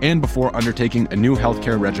and before undertaking a new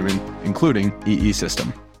healthcare regimen, including EE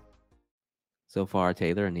System. So far,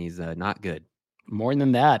 Taylor, and he's not good. More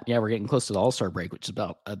than that, yeah, we're getting close to the All-Star break, which is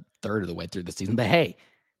about a third of the way through the season. But hey,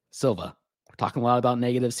 Silva, we're talking a lot about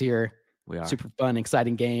negatives here. We are. Super fun,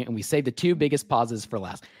 exciting game. And we saved the two biggest positives for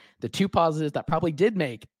last. The two positives that probably did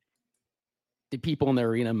make the people in the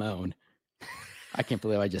arena moan. I can't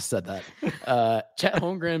believe I just said that. Chet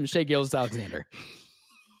Holmgren, Shai Gilgeous-Alexander.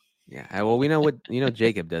 Yeah, well, we know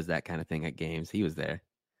Jacob does that kind of thing at games. He was there.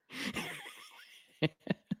 I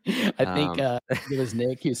think it was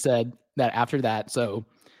Nick who said that after that. So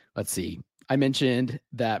let's see. I mentioned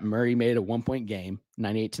that Murray made a 1-point game,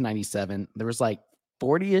 98-97. There was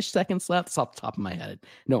 40-ish seconds left. It's off the top of my head. I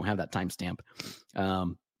don't have that timestamp.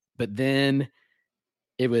 But then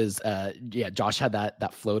it was, Josh had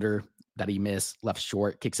that floater that he missed, left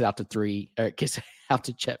short, kicks it out to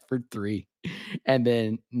Chet for 3. And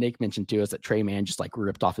then Nick mentioned to us that Trey Mann just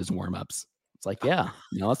ripped off his warm-ups. It's it's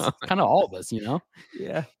kind of all of us,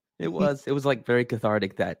 Yeah, it was. It was very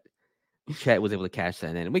cathartic that Chet was able to cash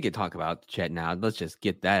that in. And we could talk about Chet now. Let's just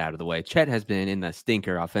get that out of the way. Chet has been in the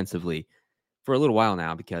stinker offensively for a little while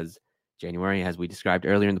now because January, as we described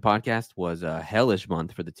earlier in the podcast, was a hellish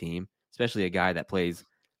month for the team, especially a guy that plays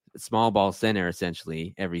small ball center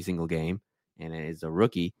essentially every single game and is a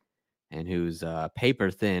rookie and who's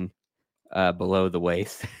paper thin below the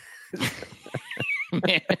waist.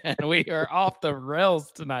 Man, we are off the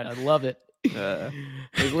rails tonight. I love it.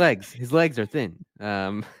 His legs are thin.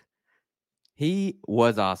 He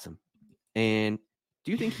was awesome. And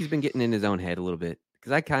do you think he's been getting in his own head a little bit?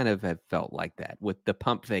 Because I kind of have felt like that with the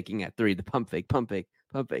pump faking at 3, the pump fake.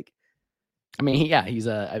 I mean, yeah, he's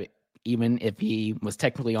even if he was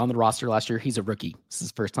technically on the roster last year, he's a rookie. This is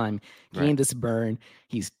his first time getting this burn.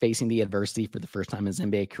 He's facing the adversity for the first time in his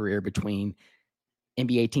NBA career between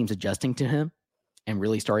NBA teams adjusting to him and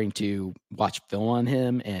really starting to watch film on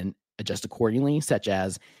him and adjust accordingly, such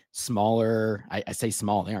as smaller, I say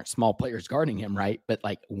small, they aren't small players guarding him, right? But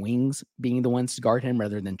wings being the ones to guard him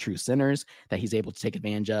rather than true centers that he's able to take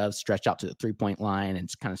advantage of, stretch out to the 3-point line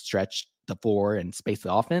and kind of stretch the floor and space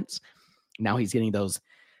the offense. Now he's getting those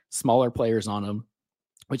smaller players on him,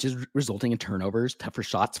 which is resulting in turnovers, tougher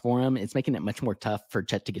shots for him. It's making it much more tough for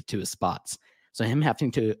Chet to get to his spots. So him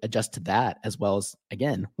having to adjust to that, as well as,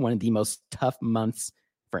 again, one of the most tough months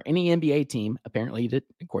for any NBA team, apparently,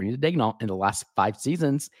 according to Daigneault, in the last 5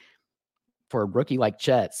 seasons for a rookie like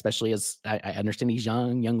Chet, especially as I understand he's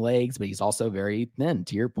young legs, but he's also very thin,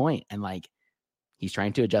 to your point. And he's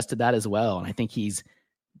trying to adjust to that as well. And I think he's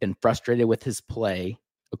been frustrated with his play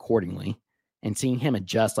accordingly, and seeing him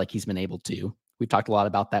adjust like he's been able to We've talked a lot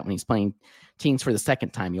about that when he's playing teams for the second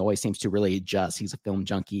time. He always seems to really adjust. He's a film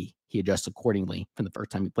junkie. He adjusts accordingly from the first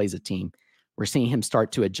time he plays a team. We're seeing him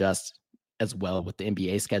start to adjust as well with the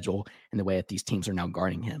NBA schedule and the way that these teams are now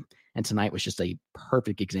guarding him. And tonight was just a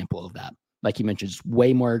perfect example of that. Like you mentioned, just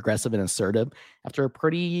way more aggressive and assertive after a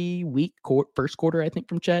pretty weak first quarter, I think,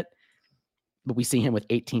 from Chet. But we see him with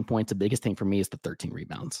 18 points. The biggest thing for me is the 13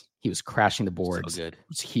 rebounds. He was crashing the boards. So good. It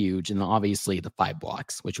was huge. And obviously the 5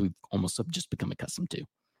 blocks, which we've almost have just become accustomed to.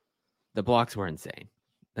 The blocks were insane.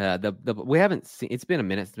 We haven't seen, it's been a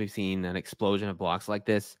minute since we've seen an explosion of blocks like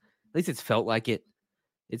this. At least it's felt like it.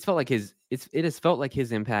 It has felt like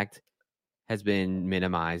his impact has been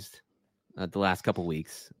minimized the last couple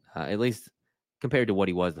weeks, at least compared to what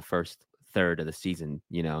he was the first third of the season.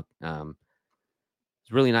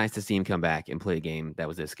 It's really nice to see him come back and play a game that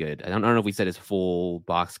was this good. I don't know if we said his full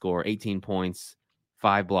box score: 18 points,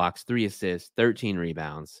 5 blocks, 3 assists, 13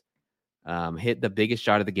 rebounds. Hit the biggest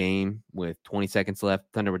shot of the game with 20 seconds left.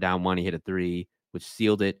 Thunder were down 1. He hit a 3, which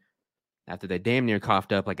sealed it after they damn near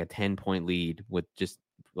coughed up like a 10-point lead with just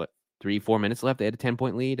 3-4 minutes left. They had a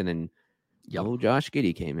 10-point lead, and then Josh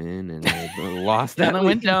Giddey came in and they lost that. And it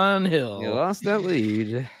went downhill. They lost that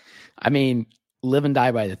lead. I mean, live and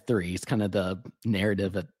die by the 3 is kind of the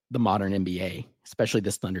narrative of the modern NBA, especially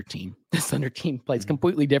this Thunder team. This Thunder team plays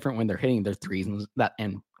completely different when they're hitting their threes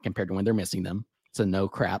and compared to when they're missing them. It's a no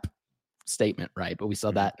crap statement, right? But we saw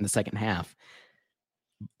that in the second half.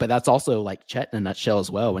 But that's also like Chet in a nutshell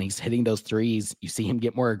as well. When he's hitting those threes, you see him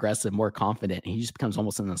get more aggressive, more confident, and he just becomes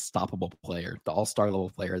almost an unstoppable player, the all-star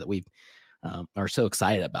level player that we are so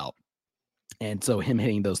excited about. And so him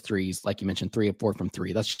hitting those threes, like you mentioned, 3 of 4 from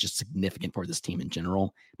 3, that's just significant for this team in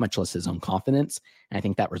general, much less his own confidence. And I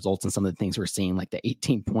think that results in some of the things we're seeing, like the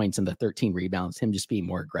 18 points and the 13 rebounds, him just being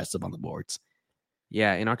more aggressive on the boards.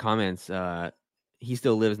 Yeah, in our comments, he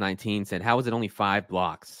still lives 19 said, how was it only 5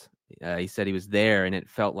 blocks? He said he was there and it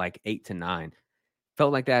felt like 8 to 9.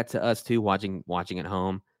 Felt like that to us too, watching at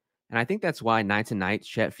home. And I think that's why night to night,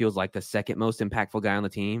 Chet feels like the second most impactful guy on the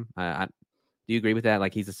team. Do you agree with that?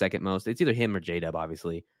 Like he's the second most. It's either him or J-Dub,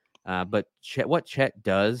 obviously. But what Chet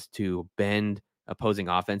does to bend opposing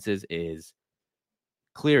offenses is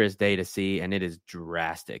clear as day to see, and it is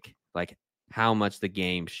drastic. Like how much the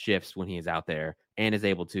game shifts when he is out there and is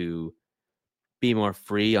able to be more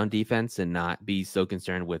free on defense and not be so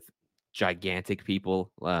concerned with gigantic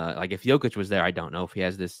people. Like if Jokic was there, I don't know if he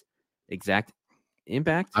has this exact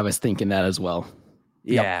impact. I was thinking that as well.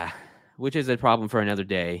 Yeah. Yep. Which is a problem for another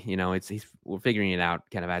day. We're figuring it out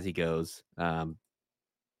kind of as he goes.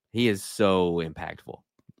 He is so impactful.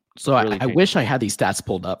 So I wish I had these stats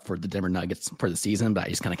pulled up for the Denver Nuggets for the season, but I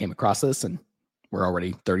just kind of came across this and we're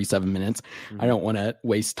already 37 minutes. I don't want to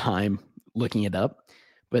waste time looking it up.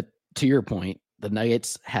 But to your point, the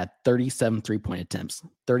Nuggets had 37 3-point attempts,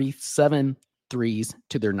 37 threes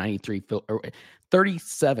to their 93.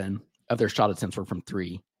 37 of their shot attempts were from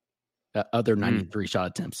 3. Other 93 shot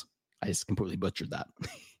attempts. I just completely butchered that.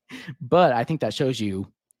 But I think that shows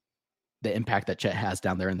you the impact that Chet has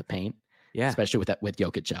down there in the paint. Yeah. Especially with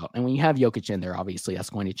Jokic out. And when you have Jokic in there, obviously that's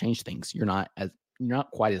going to change things. You're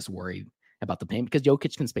not quite as worried about the paint because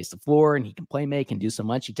Jokic can space the floor and he can play make and do so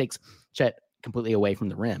much. He takes Chet completely away from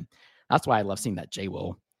the rim. That's why I love seeing that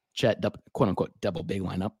J-Will Chet quote unquote double big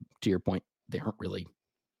lineup. To your point, they aren't really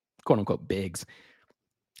quote unquote bigs.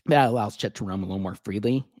 That allows Chet to run a little more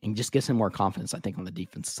freely and just gives him more confidence, I think, on the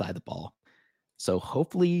defensive side of the ball. So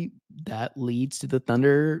hopefully that leads to the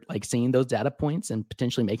Thunder, like seeing those data points and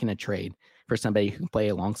potentially making a trade for somebody who can play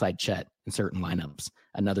alongside Chet in certain lineups.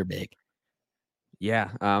 Another big. Yeah,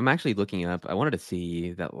 I'm actually looking up. I wanted to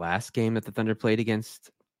see that last game that the Thunder played against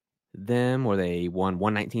them where they won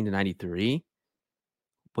 119-93.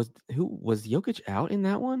 Was Jokic out in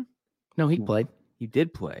that one? No, he played. He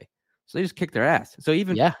did play. So they just kicked their ass. So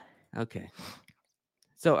even okay.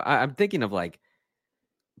 So I'm thinking of like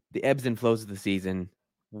the ebbs and flows of the season.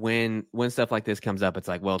 When stuff like this comes up, it's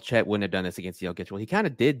like, well, Chet wouldn't have done this against Jokic. Well, he kind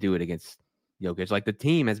of did do it against Jokic. Like the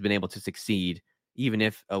team has been able to succeed even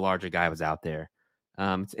if a larger guy was out there.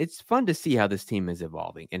 It's fun to see how this team is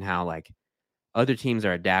evolving and how like other teams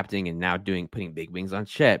are adapting and now putting big wings on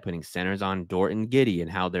Chet, putting centers on Dort and Giddey,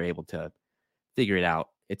 and how they're able to figure it out.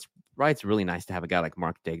 It's really nice to have a guy like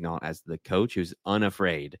Mark Daigneault as the coach who's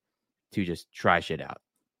unafraid to just try shit out.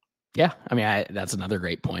 Yeah, I mean, that's another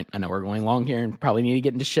great point. I know we're going long here and probably need to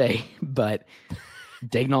get into Shea, but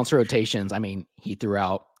Daigneault's rotations, I mean, he threw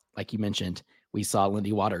out, like you mentioned, we saw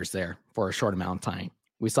Lindy Waters there for a short amount of time.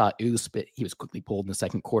 We saw Ousp, he was quickly pulled in the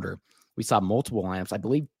second quarter. We saw multiple lineups, I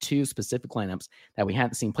believe 2 specific lineups that we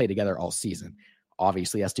hadn't seen play together all season.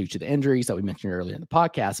 Obviously, that's due to the injuries that we mentioned earlier in the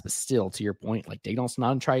podcast, but still, to your point, like Daigneault's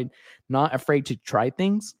not afraid to try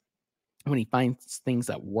things. When he finds things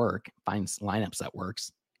that work, finds lineups that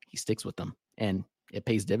works, he sticks with them, and it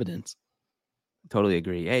pays dividends. Totally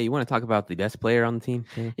agree. Hey, you want to talk about the best player on the team?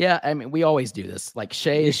 Yeah, I mean, we always do this. Like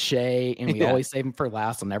Shai is Shai, and we Yeah. always save him for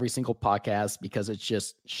last on every single podcast because it's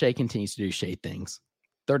just Shai continues to do Shai things.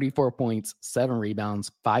 34 points, 7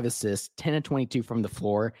 rebounds, 5 assists, 10 and 22 from the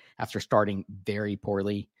floor after starting very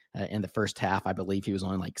poorly in the first half. I believe he was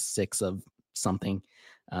only like 6 of something.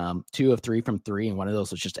 2 of 3 from 3, and one of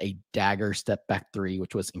those was just a dagger step back 3,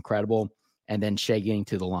 which was incredible. And then Shai getting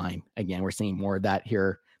to the line. Again, we're seeing more of that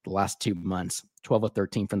here the last 2 months. 12 of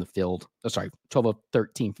 13 from the field. 12 of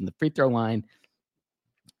 13 from the free throw line.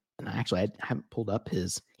 And actually, I haven't pulled up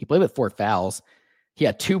he played with 4 fouls. He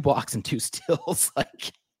had 2 blocks and 2 steals.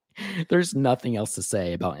 Like, there's nothing else to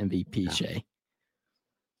say about MVP Shai.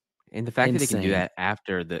 And the fact that he can do Insane.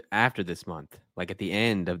 that after this month, like at the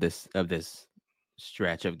end of this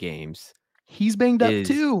stretch of games, He's banged up is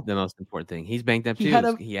too. the most important thing. He's banged up too.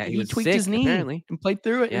 He was tweaked sick, his knee apparently. and played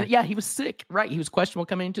through it. Yeah. And yeah, he was sick. Right. He was questionable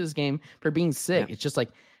coming into this game for being sick. Yeah. It's just like,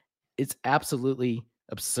 it's absolutely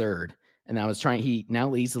absurd. And he now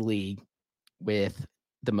leads the league with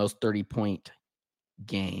the most 30-point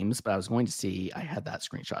games, but I was going to see, I had that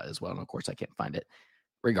screenshot as well. And of course I can't find it.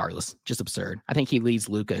 Regardless, just absurd. I think he leads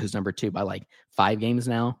Luka, who's number 2, by like 5 games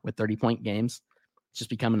now with 30-point games. It's just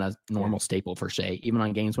becoming a normal staple for Shai, even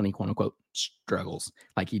on games when he quote unquote struggles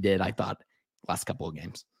like he did, I thought, last couple of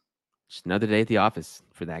games. Just another day at the office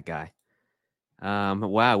for that guy.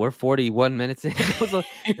 Wow, we're 41 minutes in.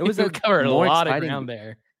 It was We a covered a more lot of exciting- ground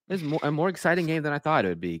there. It was a more exciting game than I thought it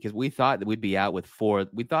would be, because we thought that we'd be out with 4.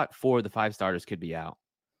 We thought 4 of the 5 starters could be out,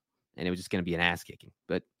 and it was just going to be an ass kicking.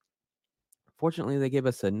 But fortunately, they gave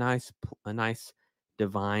us a nice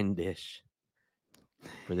divine dish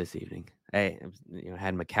for this evening. Hey, I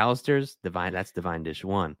had McAllister's divine. That's divine dish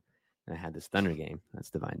 1, and I had this Thunder game. That's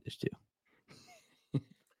divine dish 2.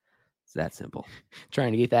 It's that simple.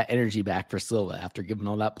 Trying to get that energy back for Silva after giving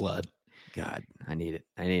all that blood. God, I need it.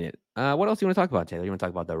 What else do you want to talk about, Taylor? You want to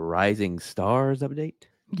talk about the Rising Stars update?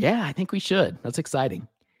 Yeah, I think we should. That's exciting.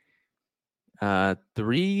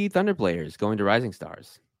 3 Thunder players going to Rising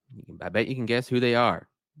Stars. I bet you can guess who they are.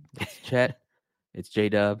 It's Chet, it's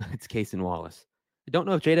J-Dub, it's Case and Wallace. I don't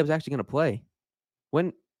know if J-Dub's actually going to play.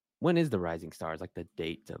 When is the Rising Stars? Like the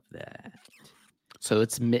date of that? So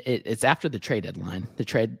it's after the trade deadline. The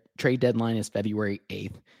trade deadline is February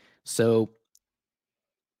 8th. So,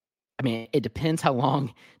 I mean, it depends how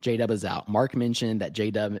long J-Dub is out. Mark mentioned that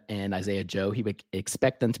J-Dub and Isaiah Joe, he would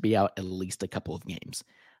expect them to be out at least a couple of games.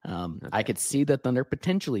 I could see the Thunder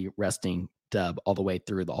potentially resting Dub all the way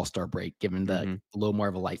through the All-Star break, given the a little more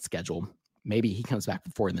of a light schedule. Maybe he comes back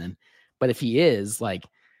before then. But if he is, like,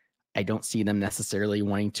 I don't see them necessarily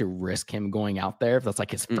wanting to risk him going out there if that's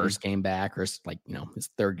like his first game back or like, his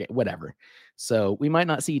third game, whatever. So we might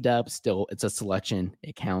not see Dub. Still, it's a selection.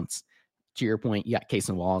 It counts. To your point, you got Case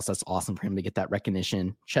and Wallace. That's awesome for him to get that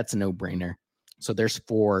recognition. Chet's a no-brainer. So there's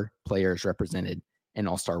 4 players represented in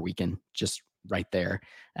All-Star Weekend, just right there.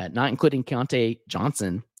 Not including Keontae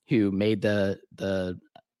Johnson, who made the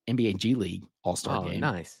NBA G League All-Star game,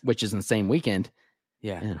 nice, which is in the same weekend.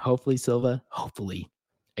 Yeah. And hopefully Silva,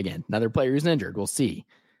 again, another player who's injured. We'll see.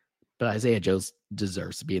 But Isaiah Joe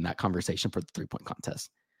deserves to be in that conversation for the 3-point contest.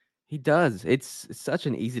 He does. It's such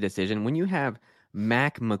an easy decision. When you have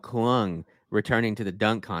Mac McClung returning to the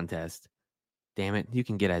dunk contest, damn it, you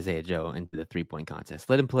can get Isaiah Joe into the 3-point contest.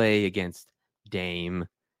 Let him play against Dame,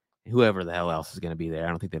 whoever the hell else is going to be there. I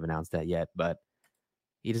don't think they've announced that yet, but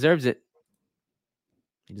he deserves it.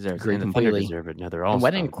 He deserves it. And the Thunder deserve another All-Star. And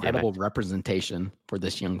what an incredible representation for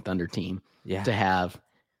this young Thunder team to have,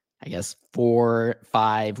 I guess, 4,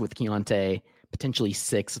 5 with Keontae, potentially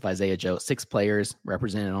 6 if Isaiah Joe, 6 players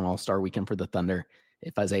represented on All-Star Weekend for the Thunder.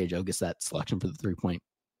 If Isaiah Joe gets that selection for the 3-point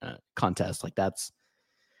contest, like that's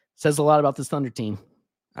says a lot about this Thunder team.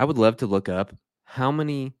 I would love to look up how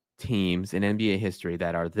many teams in NBA history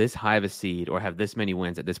that are this high of a seed or have this many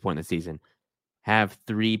wins at this point in the season have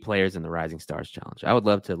 3 players in the Rising Stars Challenge. I would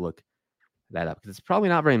love to look that up because it's probably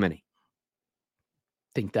not very many.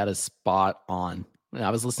 I think that is spot on. I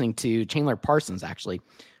was listening to Chandler Parsons, actually,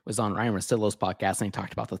 was on Ryan Russillo's podcast, and he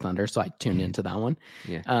talked about the Thunder, so I tuned into that one.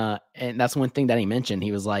 Yeah. And that's one thing that he mentioned.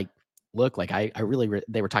 He was like, look, like I really,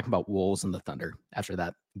 they were talking about Wolves and the Thunder after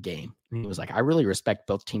that game. And he was like, I really respect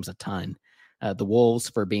both teams a ton. The Wolves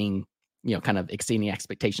for being, kind of exceeding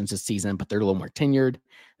expectations this season, but they're a little more tenured.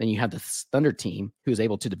 Then you have the Thunder team who's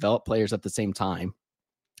able to develop players at the same time,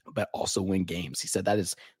 but also win games. He said that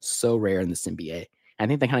is so rare in this NBA. I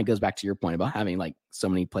think that kind of goes back to your point about having like so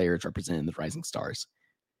many players representing the Rising Stars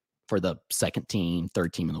for the second team,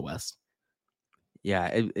 third team in the West. Yeah,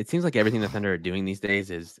 it seems like everything the Thunder are doing these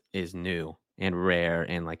days is new and rare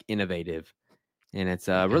and like innovative, and it's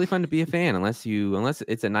really fun to be a fan unless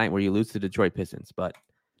it's a night where you lose to Detroit Pistons, but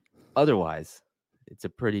otherwise, it's a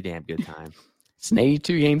pretty damn good time. It's an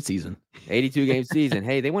 82-game season. 82-game season.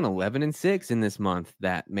 Hey, they went 11-6 in this month.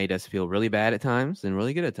 That made us feel really bad at times and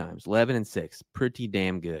really good at times. 11-6, pretty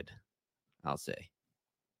damn good, I'll say.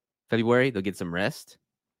 February, they'll get some rest.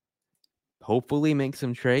 Hopefully, make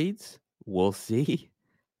some trades. We'll see.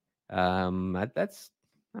 That's,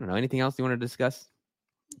 I don't know. Anything else you want to discuss?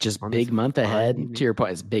 Just big month ahead. To your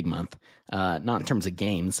point, it's a big month. Not in terms of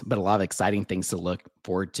games, but a lot of exciting things to look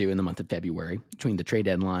forward to in the month of February between the trade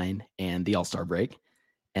deadline and the All-Star break.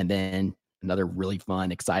 And then another really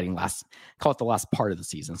fun, exciting call it the last part of the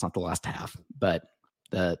season. It's not the last half, but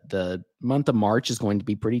the month of March is going to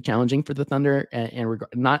be pretty challenging for the Thunder and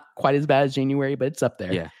not quite as bad as January, but it's up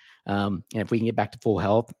there. Yeah. And if we can get back to full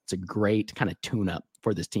health, it's a great kind of tune-up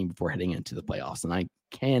for this team before heading into the playoffs. And I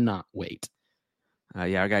cannot wait.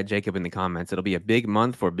 Yeah, our guy Jacob in the comments. It'll be a big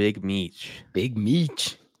month for Big Meech. Big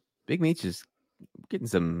Meech. Big Meech is getting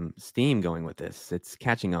some steam going with this. It's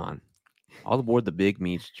catching on. All aboard the Big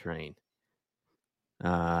Meech train.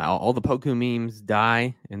 All the Poku memes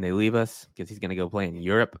die and they leave us because he's going to go play in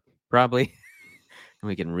Europe probably. And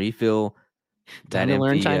we can refill that. Time to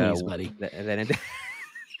learn Chinese, buddy.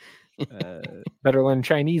 Better learn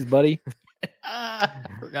Chinese, buddy. I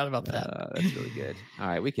forgot about that. That's really good. All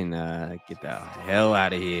right, we can get the hell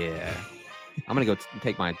out of here. I'm going to go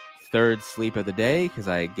take my third sleep of the day because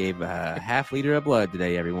I gave a half liter of blood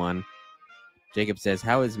today, everyone. Jacob says,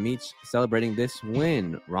 how is Meech celebrating this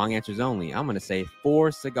win? Wrong answers only. I'm going to say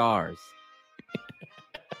 4 cigars.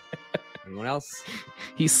 Anyone else?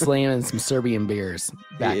 He's slamming some Serbian beers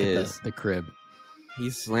back at the crib.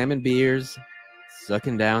 He's slamming beers,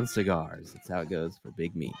 sucking down cigars. That's how it goes for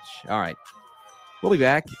Big Meech. All right. We'll be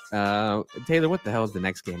back. Taylor, what the hell is the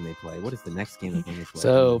next game they play? What is the next game they play?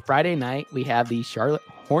 So Friday night, we have the Charlotte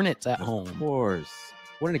Hornets at home. Of course.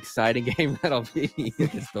 What an exciting game that'll be.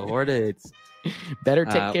 It's the Hornets. Better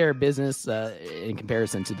take care of business in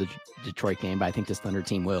comparison to the Detroit game, but I think this Thunder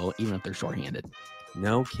team will, even if they're shorthanded.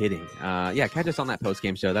 No kidding. Yeah, catch us on that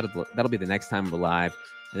post-game show. That'll be the next time we're live.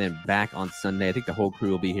 And then back on Sunday. I think the whole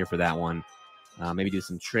crew will be here for that one. Maybe do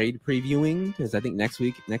some trade previewing because I think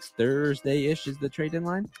next Thursday-ish is the trade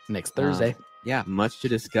deadline. Next Thursday. Yeah, much to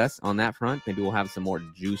discuss on that front. Maybe we'll have some more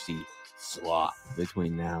juicy slop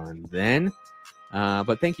between now and then.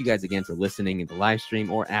 But thank you guys again for listening in the live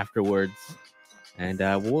stream or afterwards. And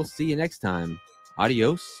we'll see you next time.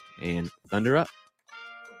 Adios and Thunder up.